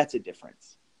 That's a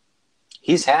difference.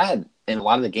 He's had in a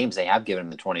lot of the games they have given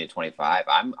him the 20 to 25.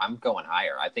 I'm going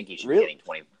higher. I think he should be getting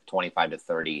 25 to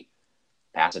 30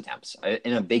 pass attempts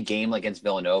in a big game against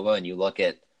Villanova. And you look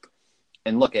at,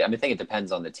 I think it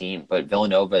depends on the team, but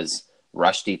Villanova's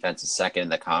rush defense is second in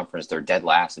the conference. They're dead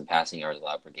last in passing yards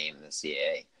allowed per game in the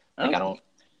CAA.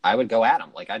 I would go at him.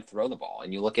 Like, I'd throw the ball.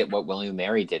 And you look at what William &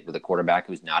 Mary did with a quarterback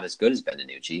who's not as good as Ben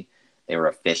DiNucci. They were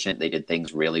efficient. They did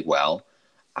things really well.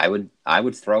 I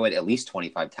would throw it at least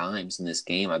 25 times in this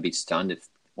game. I'd be stunned if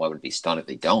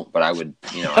they don't. But I would,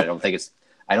 I don't think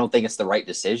it's the right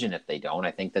decision if they don't.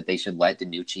 I think that they should let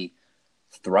DiNucci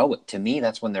throw it. To me,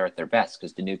 that's when they're at their best,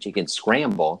 because DiNucci can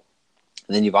scramble.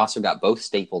 And then you've also got both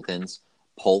Stapletons,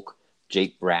 Polk,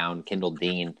 Jake Brown, Kendall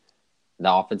Dean.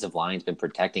 The offensive line's been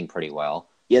protecting pretty well.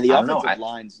 Yeah, the offensive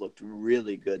lines looked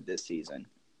really good this season.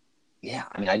 Yeah,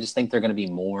 I just think they're going to be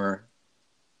more.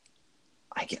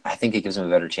 I think it gives them a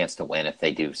better chance to win if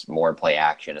they do more play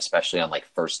action, especially on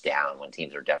first down when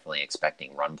teams are definitely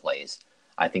expecting run plays.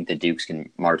 I think the Dukes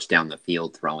can march down the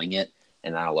field throwing it,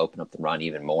 and that'll open up the run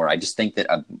even more. I just think that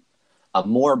a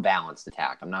more balanced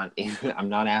attack. I'm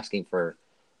not asking for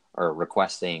or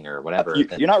requesting or whatever.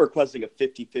 You're not requesting a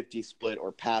 50-50 split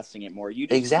or passing it more. You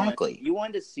just you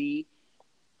wanted to see,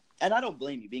 and I don't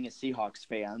blame you being a Seahawks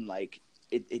fan.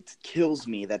 It kills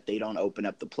me that they don't open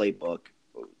up the playbook.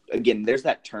 Again, there's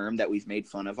that term that we've made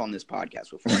fun of on this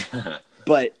podcast before,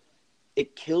 but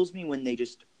it kills me when they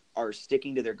just are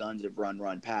sticking to their guns of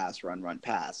run, pass.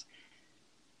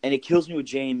 And it kills me with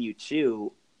JMU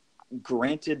too.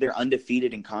 Granted, they're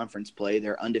undefeated in conference play.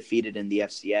 They're undefeated in the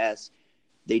FCS.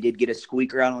 They did get a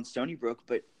squeaker out on Stony Brook,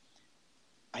 but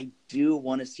I do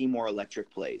want to see more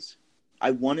electric plays.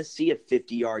 I want to see a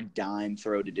 50-yard dime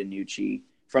throw to DiNucci,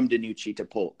 from DiNucci to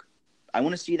Polk. I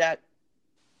want to see that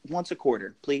once a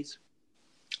quarter, please.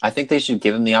 I think they should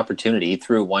give him the opportunity. He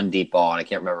threw one deep ball, and I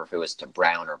can't remember if it was to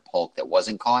Brown or Polk that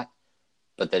wasn't caught,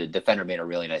 but the defender made a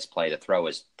really nice play. The throw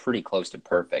was pretty close to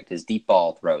perfect. His deep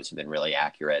ball throws have been really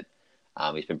accurate.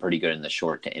 He's been pretty good in the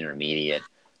short to intermediate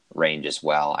range as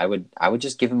well. I would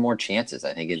just give him more chances.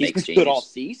 I think it makes good all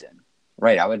season.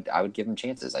 Right. I would give him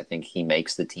chances. I think he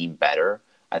makes the team better.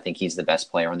 I think he's the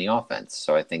best player on the offense.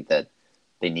 So I think that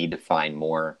they need to find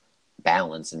more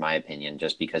balance, in my opinion,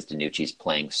 just because DiNucci's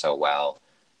playing so well.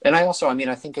 And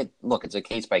I think it's a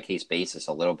case-by-case basis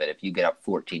a little bit. If you get up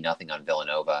 14-0 on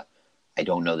Villanova, I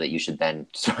don't know that you should then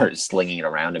start slinging it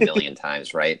around a million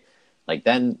times, right?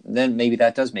 Then maybe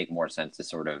that does make more sense to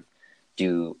sort of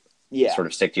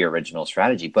stick to your original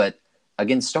strategy. But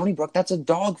against Stony Brook, that's a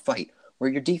dogfight where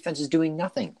your defense is doing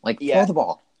nothing. Throw the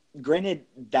ball. Granted,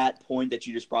 that point that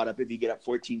you just brought up, if you get up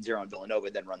 14-0 on Villanova,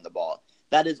 then run the ball.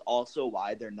 That is also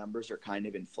why their numbers are kind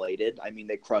of inflated. I mean,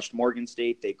 they crushed Morgan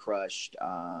State. They crushed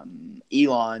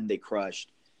Elon. They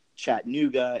crushed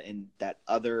Chattanooga and that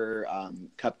other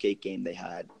cupcake game they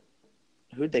had.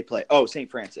 Who did they play? Oh, St.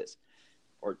 Francis.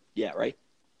 Right?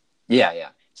 Yeah.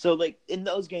 So, in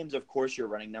those games, of course, your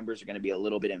running numbers are going to be a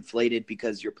little bit inflated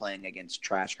because you're playing against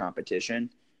trash competition.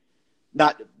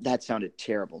 That sounded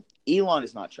terrible. Elon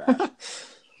is not trash.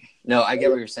 No, I get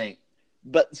what you're saying.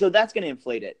 But so that's going to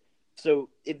inflate it. So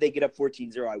if they get up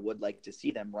 14-0, I would like to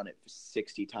see them run it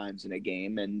 60 times in a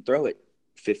game and throw it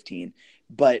 15.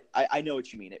 But I know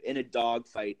what you mean. In a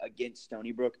dogfight against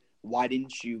Stony Brook, why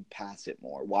didn't you pass it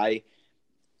more? Why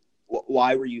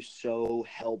were you so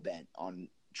hell-bent on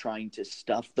trying to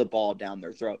stuff the ball down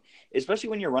their throat, especially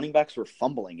when your running backs were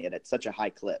fumbling it at such a high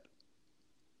clip?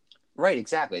 Right,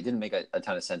 exactly. It didn't make a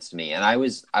ton of sense to me. And I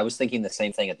was thinking the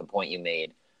same thing at the point you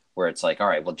made where it's all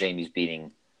right, well, Jamie's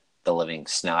beating the living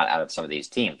snot out of some of these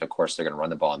teams. Of course, they're going to run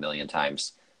the ball a million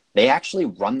times. They actually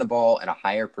run the ball at a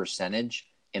higher percentage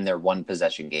in their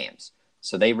one-possession games.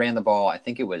 So they ran the ball, I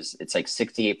think it's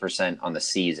 68% on the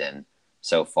season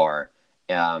so far.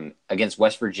 Against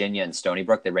West Virginia and Stony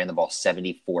Brook, they ran the ball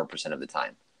 74% of the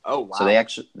time. Oh, wow. So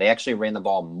they actually ran the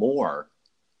ball more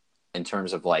in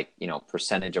terms of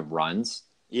percentage of runs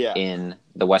in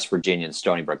the West Virginia and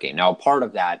Stony Brook game. Now, part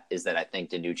of that is that I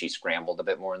think DiNucci scrambled a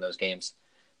bit more in those games.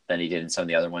 than he did in some of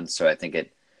the other ones. So I think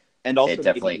And also it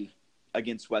definitely maybe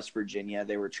against West Virginia,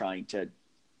 they were trying to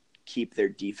keep their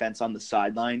defense on the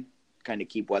sideline, kind of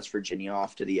keep West Virginia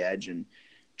off to the edge and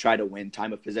try to win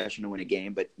time of possession to win a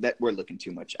game. But I'm looking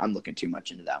too much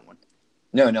into that one.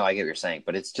 No, I get what you're saying,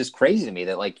 but it's just crazy to me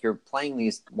that like you're playing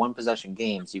these one possession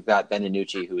games. You've got Ben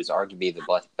DiNucci, who is arguably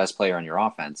the best player on your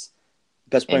offense,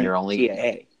 Best player and you're in only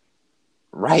CAA.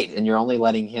 right, and you're only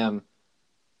letting him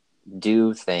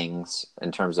do things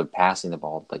in terms of passing the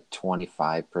ball like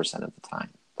 25% of the time.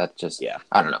 That just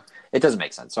I don't know. It doesn't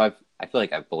make sense. So I feel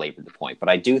like I've belabored the point, but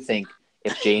I do think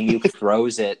if JMU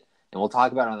throws it, and we'll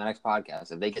talk about it on the next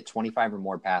podcast, if they get 25 or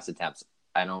more pass attempts,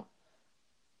 I don't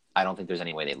think there's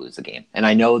any way they lose the game. And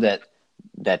I know that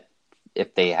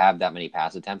if they have that many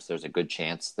pass attempts, there's a good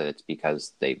chance that it's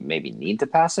because they maybe need to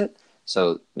pass it.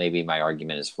 So maybe my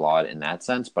argument is flawed in that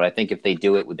sense. But I think if they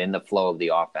do it within the flow of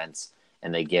the offense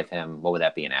and they give him, what would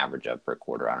that be an average of per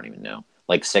quarter? I don't even know.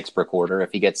 Like 6 per quarter.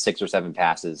 If he gets 6 or 7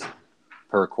 passes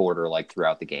per quarter, like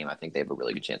throughout the game, I think they have a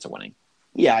really good chance of winning.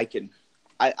 Yeah,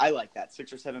 I like that.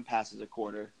 6 or 7 passes a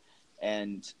quarter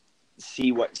and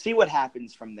see what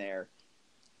happens from there.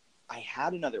 I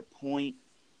had another point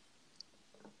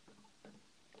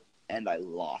and I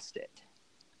lost it.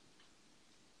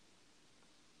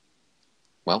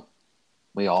 Well,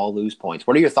 we all lose points.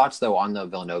 What are your thoughts though on the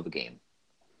Villanova game?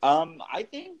 I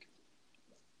think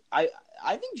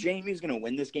JMU's going to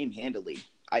win this game handily.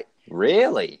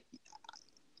 Really?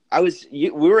 We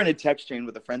were in a text chain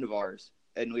with a friend of ours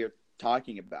and we were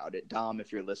talking about it. Dom,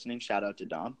 if you're listening, shout out to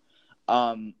Dom.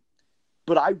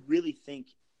 But I really think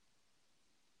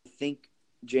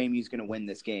JMU's going to win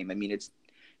this game. I mean, it's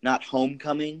not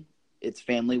homecoming, it's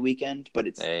family weekend, but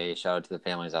it's hey, shout out to the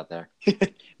families out there.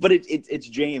 But it's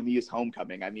JMU's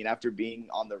homecoming. I mean, after being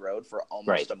on the road for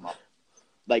almost a month,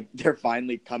 like they're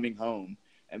finally coming home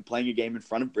and playing a game in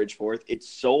front of Bridgeforth. It's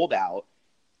sold out.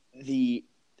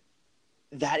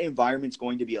 That environment's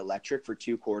going to be electric for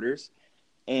 2 quarters,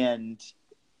 and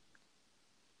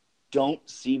don't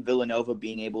see Villanova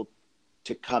being able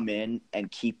to come in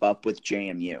and keep up with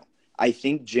JMU. I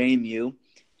think JMU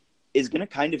is going to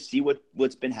kind of see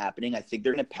what's been happening. I think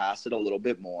they're going to pass it a little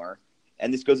bit more.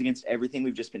 And this goes against everything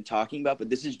we've just been talking about, but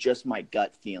this is just my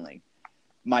gut feeling.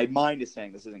 My mind is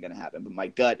saying this isn't going to happen, but my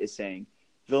gut is saying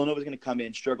Villanova is going to come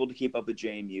in, struggle to keep up with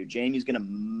JMU. JMU is going to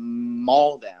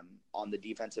maul them on the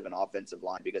defensive and offensive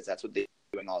line because that's what they're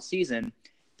doing all season.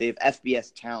 They have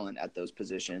FBS talent at those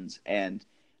positions, and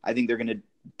I think they're going to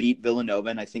beat Villanova,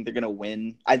 and I think they're going to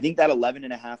win. I think that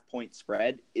 11.5-point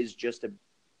spread is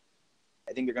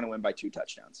I think they're going to win by 2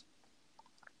 touchdowns.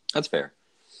 That's fair.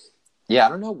 Yeah, I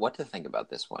don't know what to think about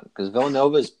this one because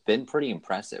Villanova's been pretty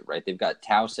impressive, right? They've got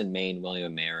Towson, Maine,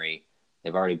 William & Mary.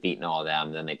 They've already beaten all of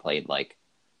them. Then they played like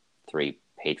 3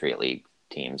 Patriot League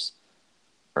teams.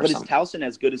 But is Towson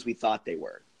as good as we thought they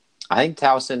were? I think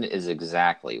Towson is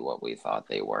exactly what we thought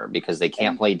they were because they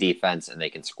can't play defense and they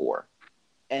can score.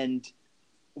 And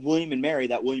William & Mary,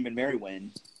 that William & Mary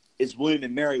win, is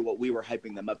William & Mary what we were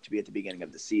hyping them up to be at the beginning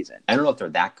of the season? I don't know if they're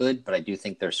that good, but I do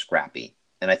think they're scrappy.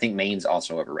 And I think Maine's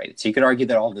also overrated. So you could argue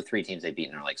that all the 3 teams they've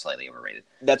beaten are like slightly overrated.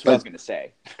 That's what I was going to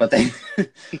say. But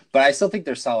I still think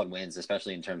they're solid wins,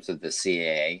 especially in terms of the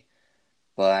CAA.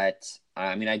 But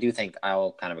I mean, I do think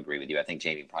I'll kind of agree with you. I think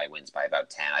JMU probably wins by about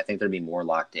 10. I think they'll be more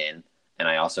locked in. And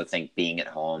I also think being at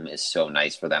home is so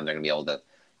nice for them. They're going to be able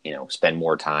to, spend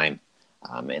more time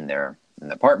in the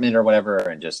apartment or whatever.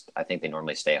 And I think they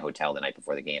normally stay at a hotel the night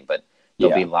before the game, but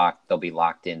they'll be locked. They'll be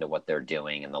locked into what they're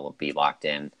doing and they'll be locked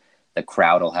in. The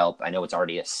crowd will help. I know it's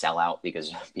already a sellout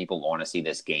because people want to see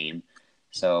this game.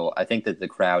 So I think that the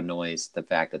crowd noise, the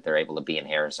fact that they're able to be in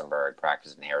Harrisonburg,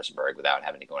 practice in Harrisonburg without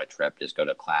having to go on a trip, just go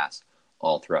to class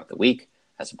all throughout the week,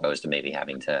 as opposed to maybe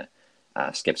having to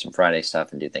skip some Friday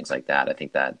stuff and do things like that. I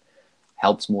think that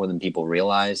helps more than people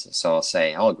realize. So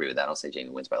I'll agree with that. I'll say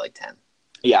JMU wins by like 10.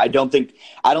 Yeah, I don't think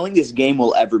this game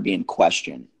will ever be in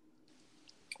question.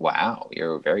 Wow,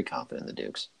 you're very confident in the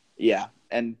Dukes. Yeah,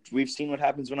 and we've seen what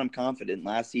happens when I'm confident.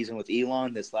 Last season with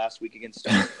Elon, this last week against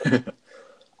Stone.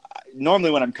 Normally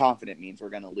when I'm confident means we're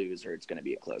going to lose or it's going to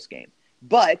be a close game.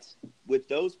 But with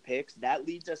those picks, that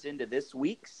leads us into this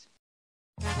week's.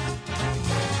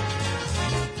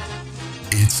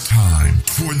 It's time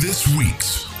for this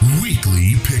week's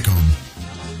Weekly Pick'em.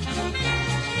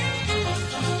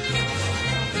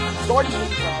 Starting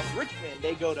with Richmond,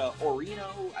 they go to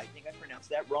Orino. I think I pronounced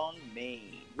that wrong.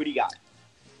 Maine. What do you got?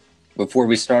 Before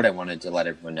we start, I wanted to let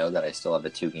everyone know that I still have a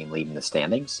 2-game lead in the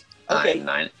standings. Okay.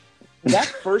 9. That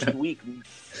first week,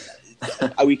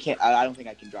 we can't. I don't think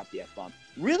I can drop the F-bomb.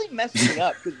 Really messing me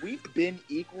up because we've been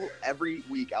equal every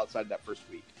week outside of that first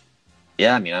week.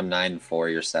 Yeah, I mean, I'm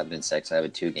 9-4. You're 7-6. I have a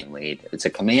 2-game lead. It's a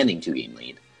commanding 2-game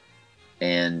lead,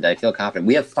 and I feel confident.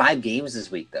 We have 5 games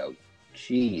this week, though.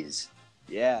 Jeez.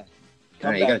 Yeah. All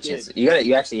right, you got a chance. You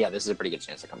actually, yeah, this is a pretty good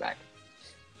chance to come back.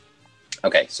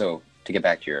 Okay, so to get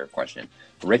back to your question,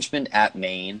 Richmond at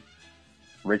Maine.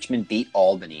 Richmond beat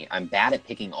Albany. I'm bad at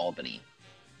picking Albany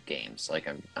games. Like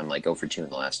I'm like 0 for 2 in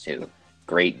the last 2.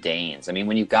 Great Danes. I mean,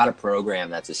 when you've got a program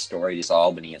that's as storied as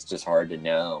Albany, it's just hard to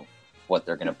know what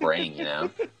they're going to bring, you know?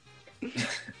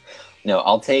 No,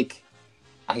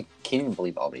 I can't even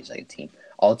believe Albany's like a team.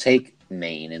 I'll take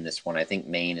Maine in this one. I think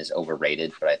Maine is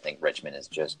overrated, but I think Richmond is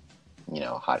just,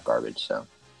 hot garbage. So,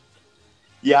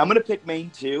 yeah, I'm going to pick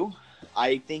Maine too.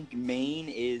 I think Maine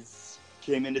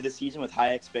came into the season with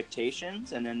high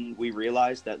expectations, and then we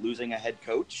realized that losing a head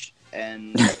coach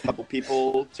and a couple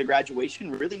people to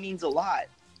graduation really means a lot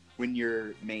when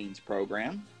you're Maine's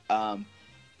program.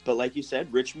 But like you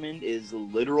said, Richmond is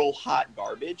literal hot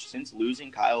garbage. Since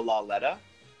losing Kyle Lauletta,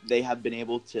 they have been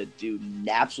able to do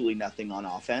absolutely nothing on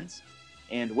offense.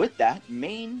 And with that,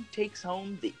 Maine takes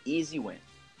home the easy win.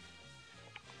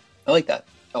 I like that.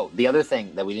 Oh, the other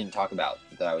thing that we didn't talk about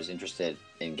that I was interested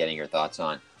in getting your thoughts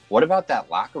on, what about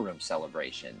that locker room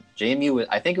celebration? JMU,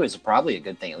 I think it was probably a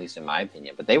good thing, at least in my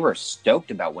opinion, but they were stoked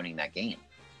about winning that game.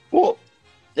 Well,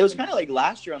 it was kind of like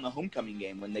last year on the homecoming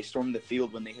game when they stormed the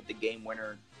field when they hit the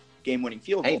game-winning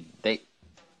field goal. Hey,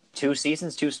 2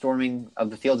 seasons, 2 storming of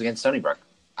the fields against Stony Brook.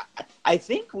 I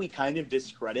think we kind of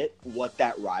discredit what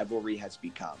that rivalry has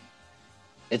become.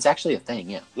 It's actually a thing,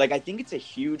 yeah. Like, I think it's a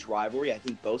huge rivalry. I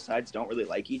think both sides don't really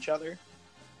like each other.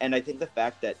 And I think the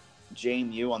fact that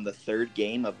JMU on the 3rd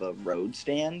game of a road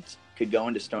stand could go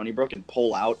into Stony Brook and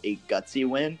pull out a gutsy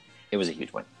win. It was a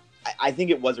huge win. I think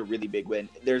it was a really big win.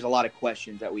 There's a lot of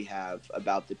questions that we have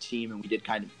about the team, and we did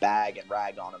kind of bag and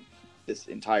rag on them this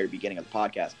entire beginning of the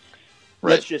podcast.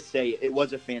 Right. Let's just say it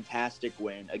was a fantastic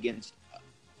win against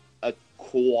a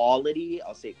quality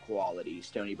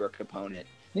Stony Brook opponent.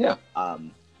 Yeah.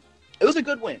 It was a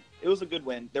good win.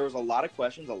 There was a lot of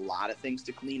questions, a lot of things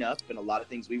to clean up, and a lot of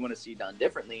things we want to see done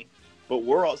differently. But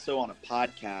we're also on a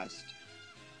podcast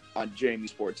on JMU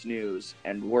Sports News,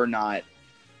 and we're not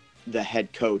the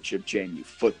head coach of JMU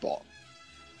football.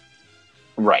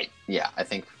 Right. Yeah. I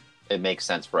think it makes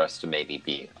sense for us to maybe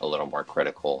be a little more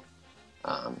critical.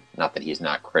 Not that he's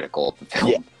not critical of the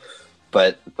film, yeah.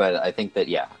 but I think that,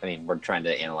 yeah, I mean, we're trying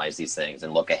to analyze these things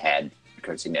and look ahead.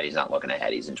 Kurt Cignetti's not looking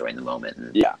ahead. He's enjoying the moment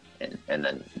and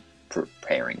then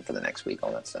preparing for the next week,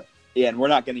 all that stuff. Yeah, and we're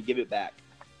not going to give it back.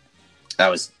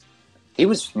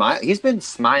 He's been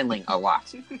smiling a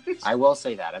lot. I will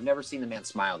say that. I've never seen the man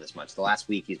smile this much. The last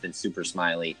week he's been super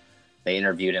smiley. They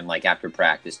interviewed him like after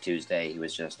practice Tuesday. He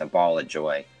was just a ball of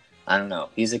joy. I don't know.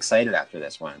 He's excited after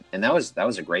this one. And that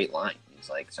was a great line.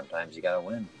 He's like, sometimes you got to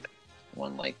win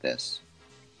one like this.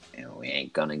 We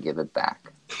ain't going to give it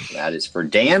back. That is for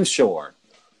damn sure.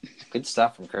 Good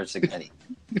stuff from Kurt Cignetti.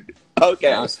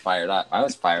 Okay. I was fired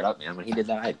up, man. When he did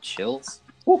that, I had chills.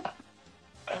 Woo.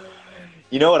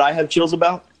 You know what I have chills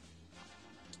about?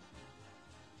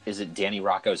 Is it Danny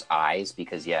Rocco's eyes?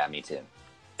 Because, yeah, me too.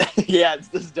 Yeah, it's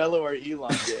this Delaware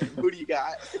Elon game. Who do you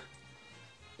got?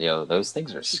 Yo, those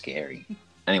things are scary.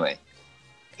 Anyway,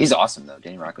 he's awesome, though.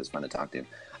 Danny Rocco's fun to talk to.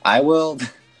 I will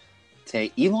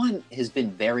say Elon has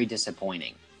been very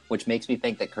disappointing, which makes me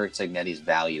think that Kurt Cignetti's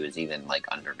value is even,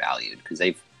 undervalued because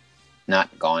they've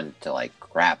not gone to,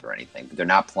 crap or anything. But they're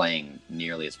not playing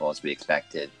nearly as well as we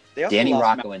expected. They also Danny lost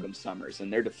Rocco Malcolm Summers. In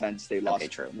their defense, they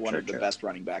lost one of the best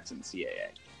running backs in the CAA.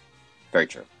 Very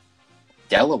true.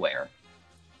 Delaware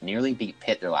nearly beat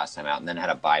Pitt their last time out and then had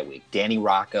a bye week. Danny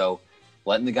Rocco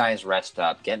letting the guys rest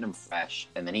up, getting them fresh,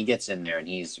 and then he gets in there and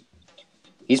he's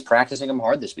practicing them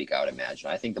hard this week, I would imagine.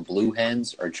 I think the Blue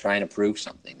Hens are trying to prove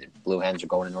something. The Blue Hens are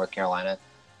going to North Carolina,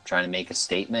 trying to make a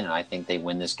statement, and I think they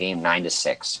win this game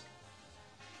 9-6.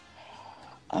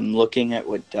 I'm looking at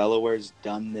what Delaware's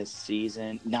done this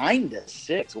season.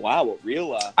 9-6. Wow, what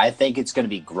real? I think it's going to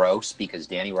be gross because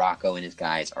Danny Rocco and his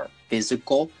guys are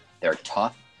physical, they're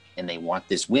tough, and they want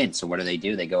this win. So what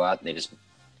do? They go out and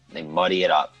they muddy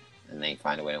it up, and they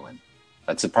find a way to win.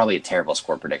 That's probably a terrible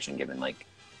score prediction given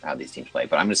how these teams play.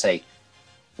 But I'm going to say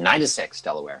 9-6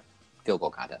 Delaware. Field goal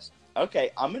contest.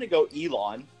 Okay, I'm going to go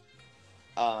Elon.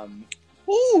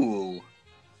 Ooh.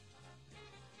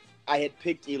 I had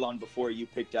picked Elon before you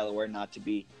picked Delaware, not to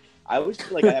be. I always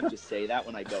feel like I have to say that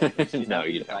when I go. No,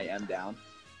 you don't. I am down.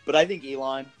 But I think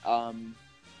Elon,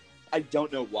 I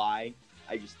don't know why.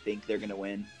 I just think they're going to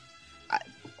win.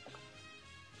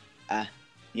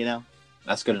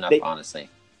 That's good enough, honestly.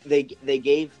 They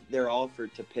gave their all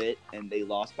to Pitt, and they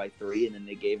lost by 3, and then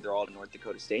they gave their all to North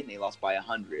Dakota State, and they lost by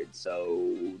 100.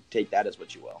 So take that as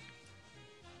what you will.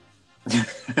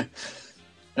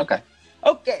 Okay.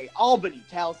 Okay, Albany,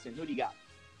 Towson. Who do you got?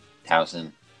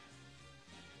 Towson.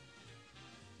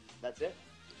 That's it.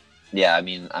 Yeah, I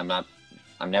mean, I'm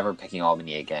never picking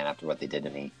Albany again after what they did to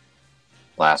me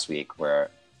last week, where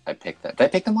I picked them. Did I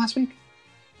pick them last week?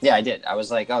 Yeah, I did. I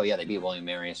was like, oh yeah, they beat William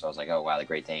Mary, so I was like, oh wow, the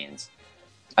Great Danes.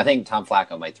 I think Tom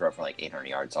Flacco might throw for like 800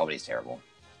 yards. Albany's terrible.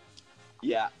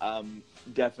 Yeah,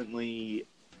 definitely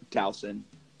Towson.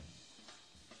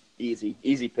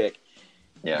 Easy pick.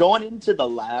 Yeah. Going into the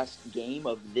last game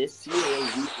of this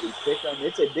CAA weekly pick-em,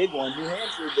 it's a big one. New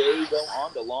Hampshire, they go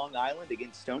on to Long Island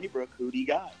against Stony Brook. Who do you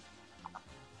got?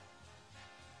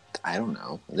 I don't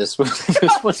know. This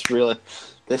was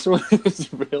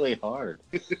really hard,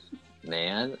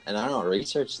 man. And I don't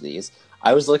research these.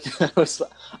 I looked at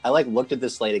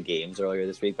this slate of games earlier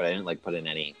this week, but I didn't like put in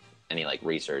any like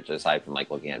research aside from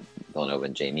like looking at Villanova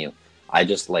and JMU. I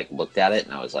just like looked at it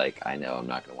and I was like, I know I'm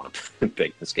not going to want to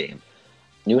pick this game.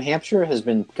 New Hampshire has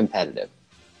been competitive.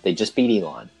 They just beat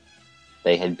Elon.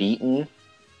 They had beaten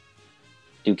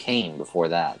Duquesne before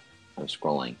that. I'm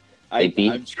scrolling. They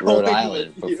beat Rhode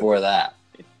Island before that.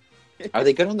 Are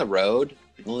they good on the road?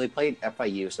 Well, they played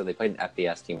FIU, so they played an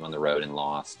FBS team on the road and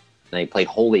lost. And they played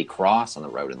Holy Cross on the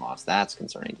road and lost. That's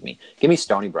concerning to me. Give me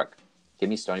Stony Brook.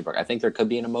 I think there could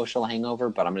be an emotional hangover,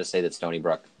 but I'm going to say that Stony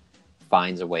Brook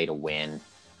finds a way to win.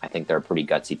 I think they're a pretty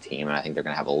gutsy team, and I think they're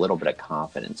going to have a little bit of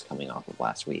confidence coming off of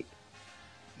last week.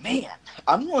 Man,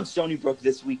 I'm going Stony Brook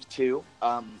this week too,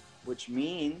 which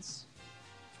means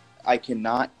I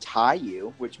cannot tie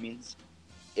you, which means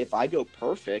if I go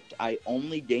perfect, I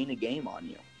only gain a game on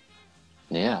you.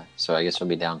 Yeah, so I guess we'll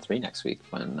be down 3 next week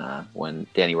when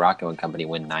Danny Rocco and company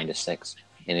win 9-6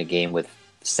 in a game with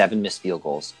 7 missed field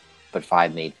goals, but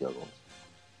 5 made field goals.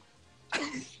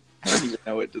 I don't even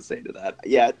know what to say to that.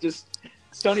 Yeah, just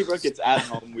Stony Brook, it's at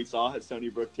home. We saw how Stony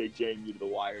Brook take JMU to the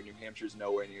wire. New Hampshire's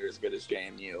nowhere near as good as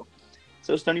JMU.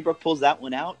 So Stony Brook pulls that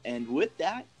one out. And with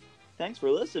that, thanks for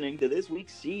listening to this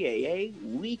week's CAA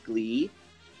Weekly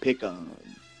Pick'em.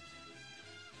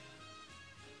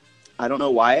 I don't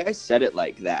know why I said it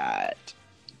like that.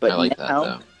 But I like now,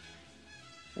 that, though.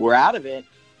 We're out of it.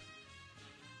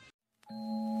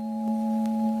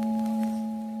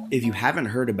 If you haven't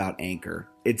heard about Anchor,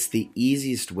 it's the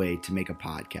easiest way to make a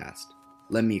podcast.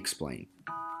 Let me explain.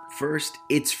 First,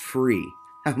 it's free.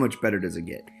 How much better does it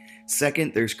get?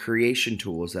 Second, there's creation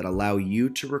tools that allow you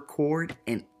to record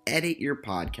and edit your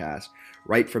podcast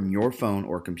right from your phone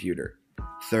or computer.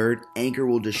 Third, Anchor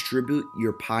will distribute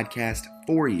your podcast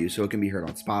for you so it can be heard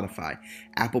on Spotify,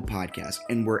 Apple Podcasts,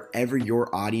 and wherever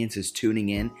your audience is tuning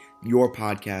in, your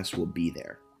podcast will be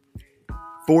there.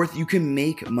 Fourth, you can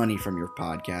make money from your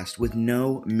podcast with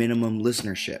no minimum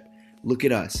listenership. Look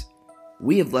at us.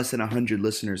 We have less than 100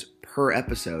 listeners per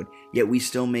episode, yet we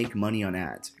still make money on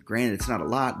ads. Granted, it's not a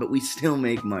lot, but we still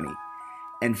make money.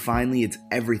 And finally, it's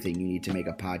everything you need to make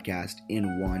a podcast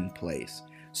in one place.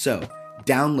 So,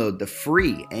 download the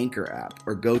free Anchor app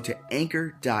or go to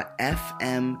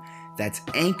anchor.fm. That's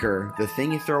Anchor, the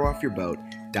thing you throw off your boat,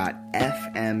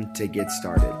 .fm to get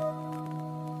started.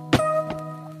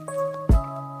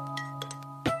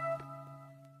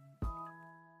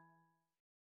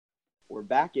 We're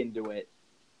back into it.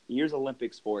 Here's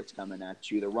Olympic sports coming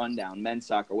at you. The rundown: men's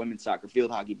soccer, women's soccer,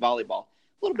 field hockey, volleyball.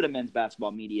 A little bit of men's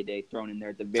basketball media day thrown in there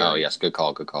at the very. Oh yes, good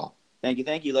call.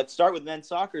 Thank you. Let's start with men's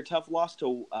soccer. Tough loss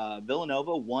to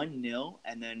Villanova, 1-0,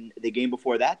 and then the game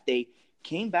before that, they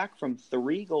came back from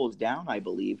 3 goals down, I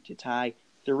believe, to tie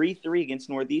 3-3 against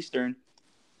Northeastern.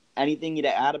 Anything you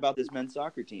to add about this men's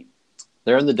soccer team?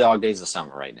 They're in the dog days of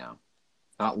summer right now,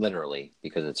 not literally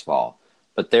because it's fall.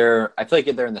 But I feel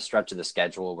like they're in the stretch of the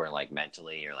schedule where, like,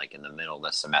 mentally you're, like, in the middle of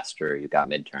the semester, you've got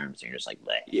midterms, and you're just like,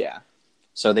 bleh. Yeah.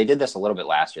 So they did this a little bit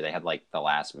last year. They had, like, the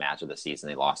last match of the season.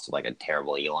 They lost to, like, a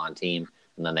terrible Elon team,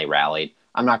 and then they rallied.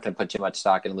 I'm not going to put too much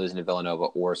stock in losing to Villanova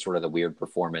or sort of the weird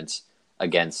performance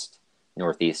against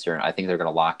Northeastern. I think they're going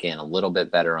to lock in a little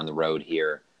bit better on the road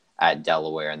here at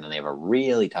Delaware, and then they have a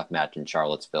really tough match in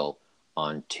Charlottesville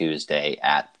on Tuesday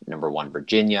at number 1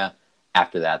 Virginia.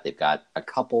 After that, they've got a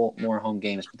couple more home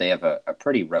games, but they have a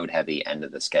pretty road-heavy end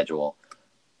of the schedule.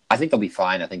 I think they'll be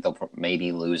fine. I think they'll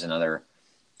maybe lose another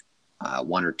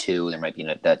 1 or 2. There might be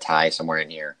a tie somewhere in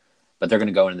here. But they're going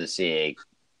to go into the CAA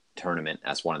tournament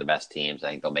as one of the best teams. I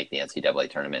think they'll make the NCAA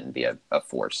tournament and be a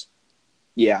force.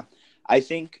 Yeah. I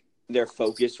think their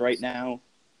focus right now,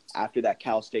 after that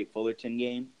Cal State Fullerton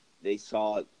game, they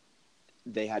saw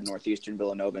they had Northeastern,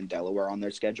 Villanova, and Delaware on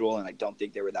their schedule, and I don't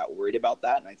think they were that worried about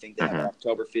that. And I think they have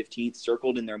October 15th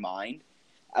circled in their mind.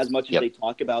 As much as they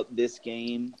talk about this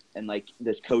game and like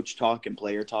the coach talk and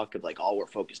player talk of like all we're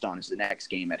focused on is the next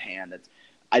game at hand.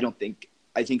 I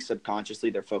think subconsciously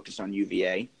they're focused on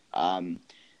UVA.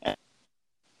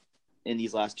 In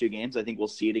these last two games, I think we'll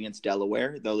see it against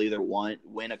Delaware. They'll either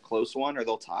win a close one or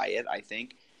they'll tie it, I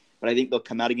think. But I think they'll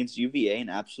come out against UVA and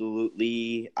I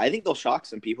think they'll shock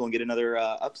some people and get another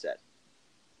upset.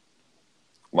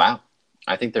 Wow.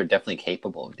 I think they're definitely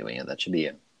capable of doing it. That should be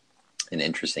an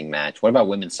interesting match. What about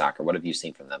women's soccer? What have you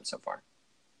seen from them so far?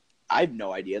 I have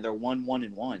no idea. They're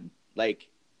 1-1-1. Like,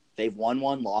 they've won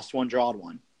one, lost one, drawed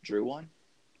one, drew one.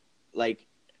 Like,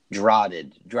 Drawed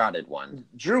one.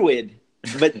 Druid,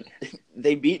 but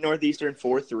they beat Northeastern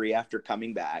 4-3 after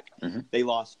coming back. They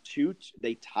lost 2.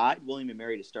 They tied William &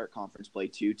 Mary to start conference play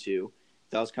 2-2.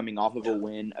 That was coming off of a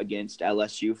win against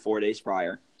LSU 4 days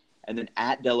prior. And then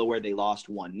at Delaware, they lost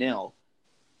 1-0.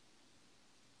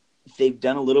 They've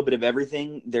done a little bit of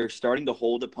everything. They're starting to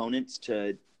hold opponents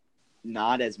to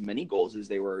not as many goals as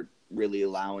they were really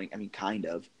allowing. I mean, kind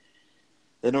of.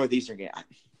 The Northeastern game,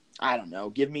 I don't know.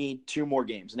 Give me 2 more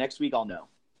games. Next week, I'll know.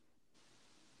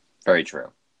 Very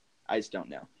true. I just don't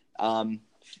know.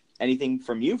 Anything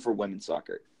from you for women's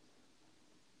soccer?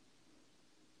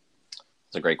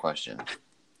 It's a great question.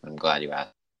 I'm glad you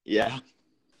asked. Yeah.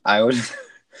 I would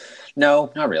 –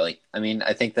 no, not really. I mean,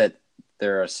 I think that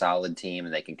they're a solid team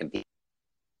and they can compete,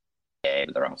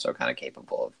 but they're also kind of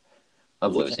capable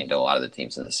of losing to a lot of the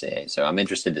teams in the CA. So I'm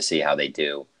interested to see how they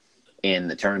do in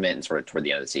the tournament and sort of toward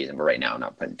the end of the season. But right now, I'm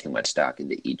not putting too much stock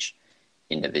into each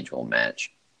individual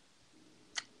match.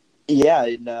 Yeah,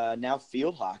 and now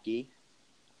field hockey,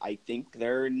 I think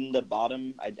they're in the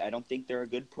bottom. I don't think they're a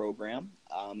good program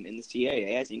in the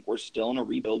CAA. I think we're still in a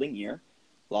rebuilding year.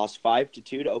 Lost 5-2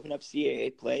 to open up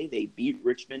CAA play. They beat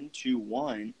Richmond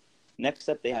 2-1. Next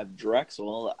up, they have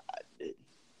Drexel.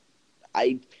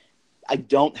 I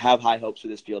don't have high hopes for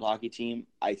this field hockey team.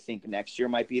 I think next year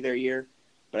might be their year,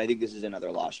 but I think this is another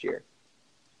lost year.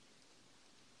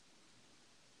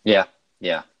 Yeah.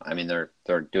 I mean, they're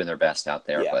doing their best out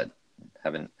there, but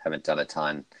haven't done a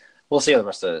ton. We'll see how the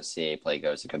rest of the CAA play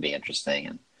goes. It could be interesting.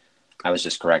 And I was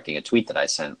just correcting a tweet that I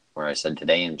sent where I said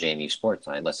today in JMU Sports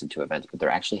I listed 2 events, but they're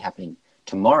actually happening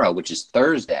tomorrow, which is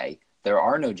Thursday. There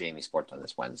are no JMU Sports on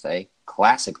this Wednesday.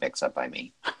 Classic mix-up by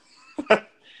me.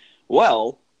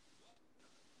 Well,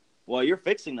 while you're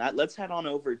fixing that, let's head on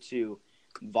over to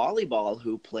volleyball,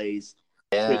 who plays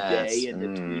today in the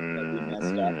tweet that we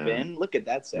messed up in. Look at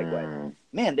that segue.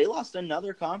 Man, they lost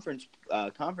another conference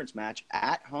match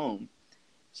at home.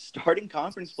 Starting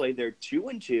conference play, they're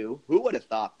 2-2. Who would have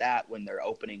thought that when their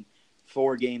opening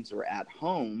 4 games were at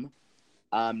home?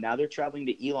 Now they're traveling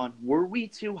to Elon. Were we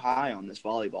too high on this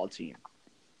volleyball team?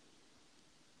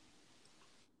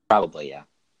 Probably, yeah.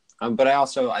 But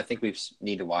I think we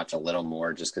need to watch a little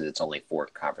more just because it's only 4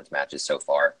 conference matches so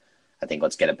far. I think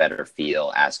let's get a better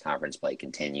feel as conference play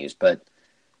continues. But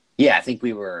yeah, I think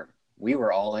we were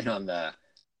all in on the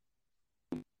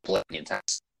Olympian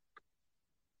test,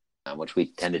 which we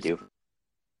tend to do.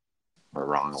 We're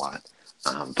wrong a lot.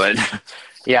 But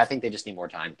yeah, I think they just need more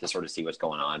time to sort of see what's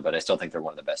going on. But I still think they're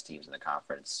one of the best teams in the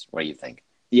conference. What do you think?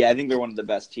 Yeah, I think they're one of the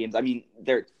best teams. I mean,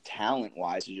 their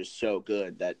talent-wise is just so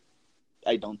good that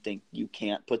I don't think you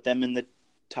can't put them in the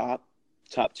top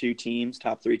 2 teams,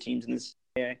 top 3 teams in this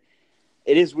CAA.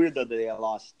 It is weird, though,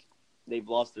 that they've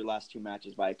lost their last 2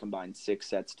 matches by a combined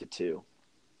 6-2.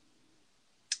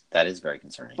 That is very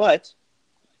concerning. But,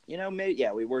 maybe,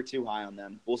 we were too high on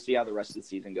them. We'll see how the rest of the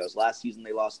season goes. Last season,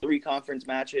 they lost 3 conference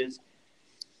matches.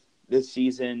 This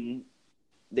season,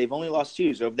 they've only lost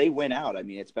 2. So if they win out, I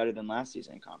mean, it's better than last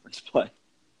season in conference play.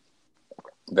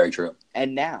 Very true.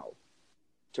 And now,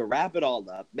 to wrap it all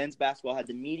up, men's basketball had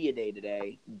the media day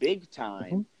today, big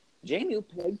time. JMU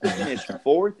played to finish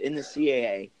 4th in the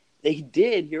CAA. They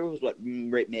did. Here's what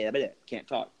can't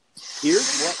talk.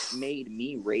 Here's what made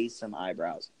me raise some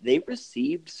eyebrows. They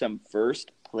received some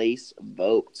first place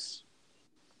votes.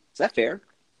 Is that fair?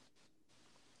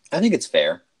 I think it's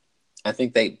fair. I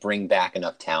think they bring back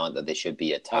enough talent that they should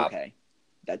be a top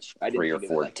 3 or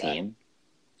 4 team.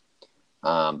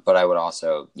 But I would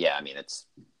also, it's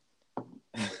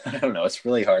I don't know. It's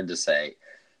really hard to say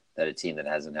that a team that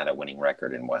hasn't had a winning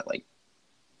record in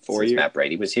 4 years? Matt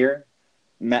Brady was here?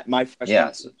 My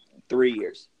freshman, 3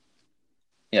 years.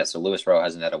 Yeah, so Lewis Rowe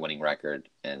hasn't had a winning record,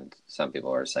 and some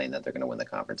people are saying that they're going to win the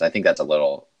conference. I think that's a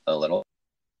little.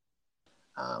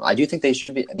 I do think they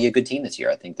should be a good team this year.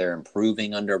 I think they're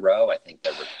improving under Rowe. I think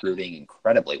they're recruiting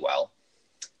incredibly well.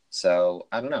 So,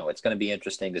 I don't know. It's going to be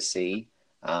interesting to see.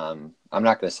 I'm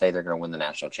not going to say they're going to win the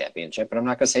national championship, but I'm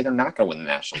not going to say they're not going to win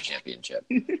the national championship,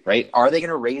 right? Are they going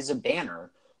to raise a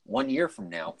banner 1 year from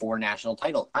now for a national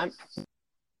title?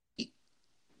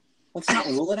 Let's not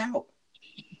rule it out.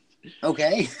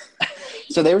 Okay.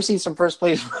 So they received some first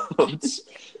place votes,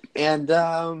 and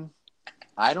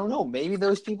I don't know. Maybe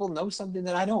those people know something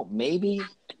that I don't. Maybe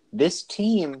this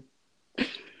team,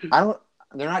 they're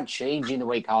not changing the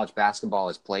way college basketball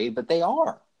is played, but they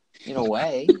are in a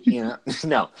way,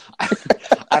 No,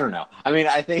 I don't know. I mean,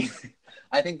 I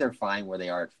think they're fine where they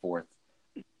are at fourth.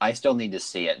 I still need to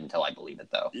see it until I believe it,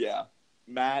 though. Yeah.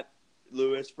 Matt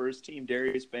Lewis, first team,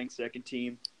 Darius Banks, second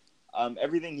team.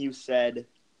 Everything you said,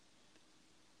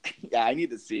 yeah, I need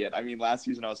to see it. I mean, last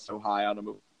season I was so high on them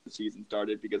before the season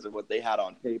started because of what they had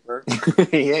on paper.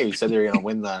 Yeah, you said they were going to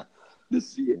win the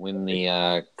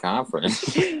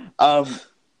conference.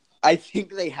 I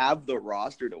think they have the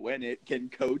roster to win it. Can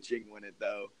coaching win it,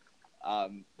 though?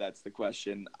 That's the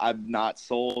question. I'm not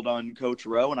sold on Coach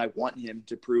Rowe, and I want him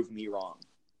to prove me wrong.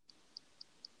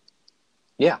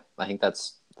 Yeah, I think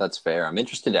that's fair. I'm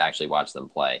interested to actually watch them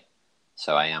play.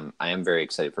 So I am very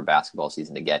excited for basketball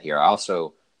season to get here. I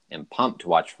also am pumped to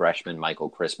watch freshman Michael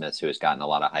Christmas, who has gotten a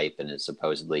lot of hype and is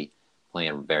supposedly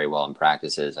playing very well in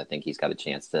practices. I think he's got a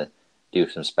chance to do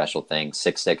some special things.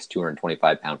 6'6",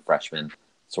 225-pound freshman,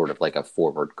 sort of like a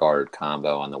forward guard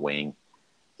combo on the wing.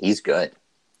 He's good.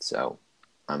 So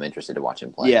I'm interested to watch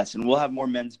him play. Yes, and we'll have more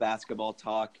men's basketball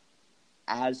talk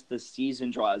as the season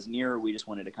draws nearer. We just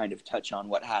wanted to kind of touch on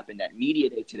what happened at Media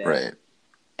Day today. Right.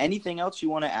 Anything else you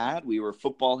want to add? We were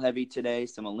football heavy today,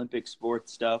 some Olympic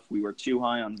sports stuff. We were too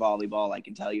high on volleyball. I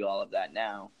can tell you all of that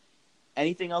now.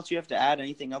 Anything else you have to add?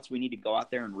 Anything else we need to go out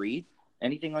there and read?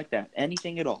 Anything like that?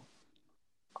 Anything at all?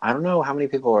 I don't know how many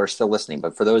people are still listening,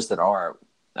 but for those that are,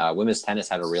 women's tennis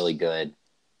had a really good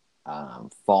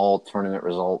fall tournament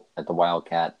result at the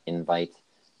Wildcat Invite.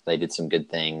 They did some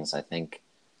good things. I think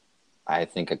a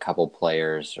couple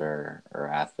players or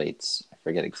athletes, I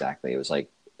forget exactly. It was like,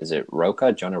 is it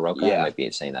Roca? Jonah Roca? Yeah. I might be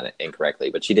saying that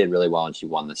incorrectly, but she did really well and she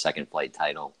won the second flight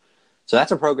title. So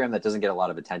that's a program that doesn't get a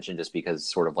lot of attention just because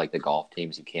sort of like the golf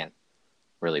teams, you can't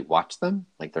really watch them.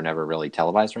 Like they're never really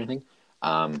televised or anything.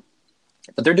 But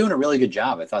they're doing a really good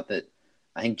job. I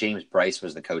think James Bryce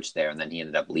was the coach there and then he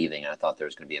ended up leaving. And I thought there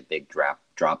was going to be a big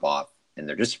drop off. And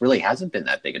there just really hasn't been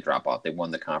that big a drop off. They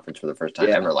won the conference for the first time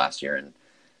ever last year. And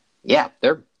yeah,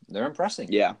 they're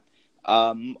impressing. Yeah.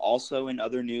 Also in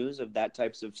other news of that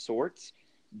types of sorts,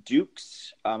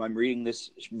 Duke's, I'm reading this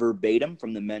verbatim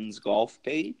from the men's golf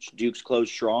page. Duke's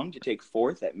closed strong to take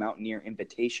fourth at Mountaineer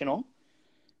Invitational.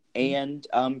 And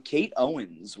Kate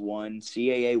Owens won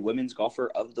CAA Women's Golfer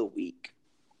of the Week.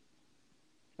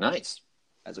 Nice.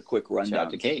 As a quick rundown. Shout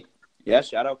out to Kate. Yeah,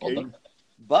 shout out Kate. Well done.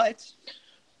 But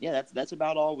yeah, that's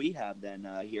about all we have then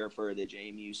here for the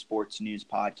JMU Sports News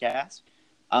Podcast.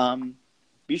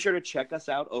 Be sure to check us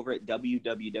out over at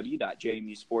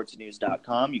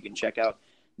www.jmusportsnews.com. You can check out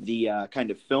the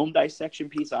kind of film dissection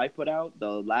piece I put out,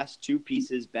 the last two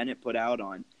pieces Bennett put out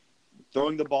on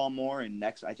throwing the ball more, and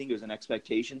I think it was an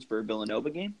expectations for a Villanova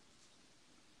game.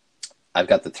 I've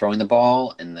got the throwing the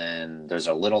ball, and then there's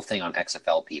a little thing on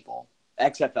XFL people.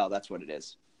 XFL, that's what it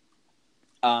is.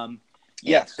 So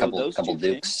those couple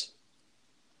Dukes.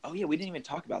 Oh, yeah, we didn't even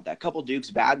talk about that. Couple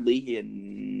Dukes, Badley,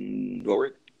 and what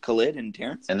were Khalid and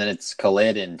Terrence? And then it's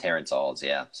Khalid and Terrence Alls,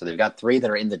 yeah. So they've got three that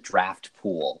are in the draft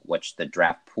pool, which the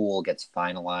draft pool gets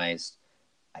finalized,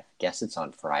 I guess it's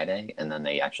on Friday, and then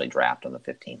they actually draft on the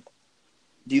 15th.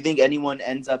 Do you think anyone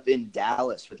ends up in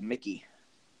Dallas with Mickey?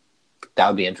 That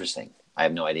would be interesting. I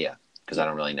have no idea because I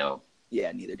don't really know.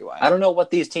 Yeah, neither do I. I don't know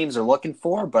what these teams are looking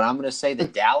for, but I'm going to say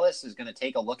that Dallas is going to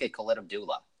take a look at Khalid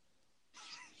Abdullah.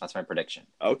 That's my prediction.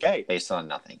 Okay. Based on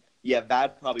nothing. Yeah,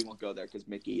 Vad probably won't go there because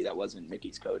that wasn't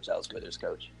Mickey's coach. That was Wither's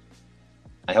coach.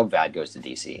 I hope Vad goes to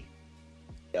DC.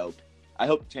 Dope. I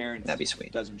hope Terrence That'd be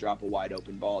sweet. Doesn't drop a wide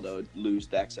open ball to lose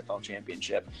the XFL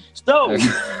championship. So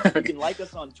you can like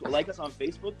us on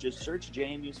Facebook. Just search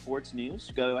JMU Sports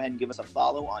News. Go ahead and give us a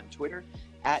follow on Twitter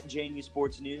at JMU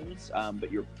Sports News.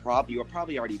 But you're probably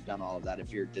already done all of that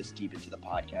if you're this deep into the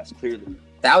podcast. Clearly,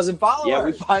 1,000 followers. Yeah,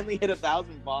 we finally hit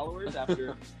 1,000 followers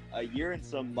after a year and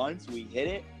some months. We hit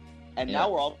it, and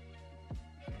now we're all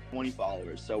 20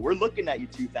 followers. So we're looking at you,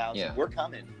 2,000. Yeah. We're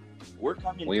coming.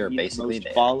 We are basically the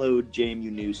most followed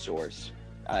JMU news source.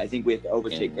 I think we have to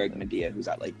overtake Greg Medea, who's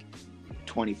at like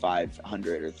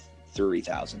 2,500 or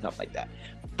 3,000, something like that.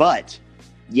 But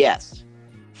yes,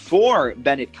 for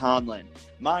Bennett Conlon,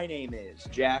 my name is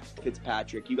Jack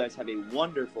Fitzpatrick. You guys have a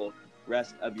wonderful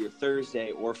rest of your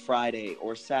Thursday or Friday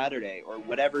or Saturday or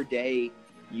whatever day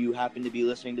you happen to be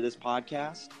listening to this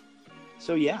podcast.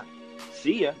 So yeah,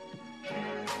 see ya.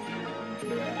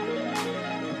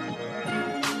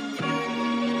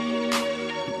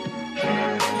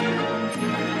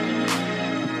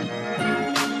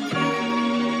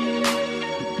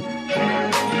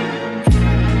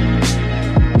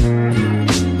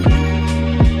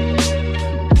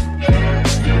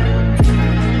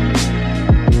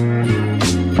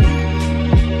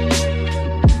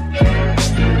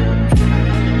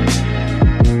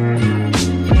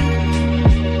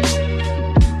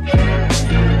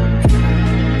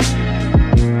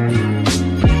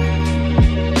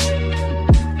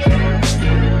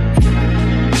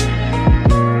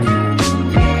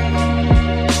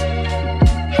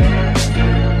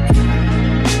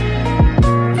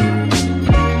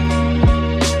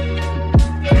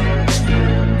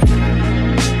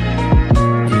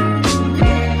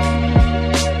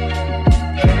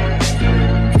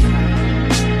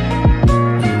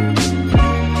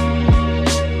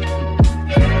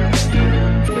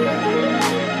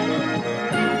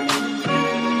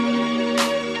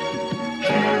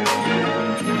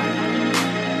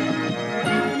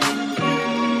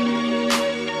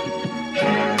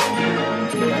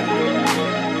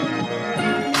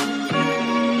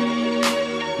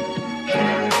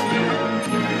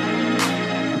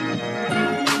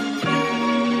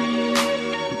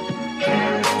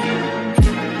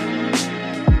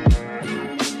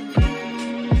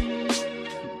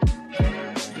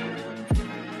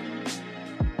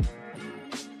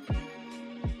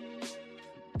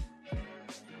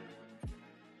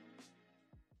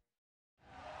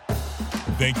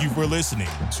 Thank you for listening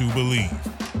to Believe.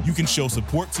 You can show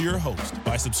support to your host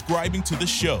by subscribing to the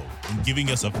show and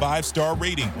giving us a 5-star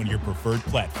rating on your preferred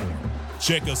platform.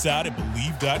 Check us out at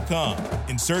Believe.com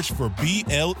and search for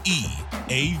BLEAV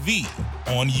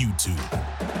on YouTube.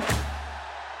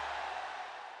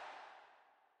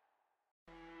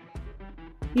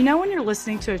 You know when you're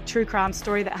listening to a true crime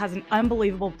story that has an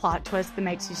unbelievable plot twist that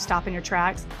makes you stop in your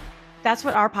tracks? That's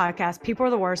what our podcast, People Are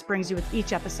the Worst, brings you with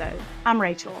each episode. I'm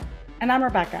Rachel. And I'm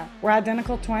Rebecca. We're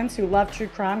identical twins who love true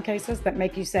crime cases that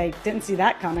make you say, didn't see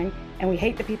that coming, and we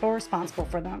hate the people responsible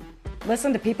for them.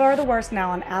 Listen to People Are the Worst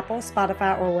now on Apple,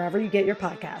 Spotify, or wherever you get your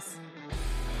podcasts.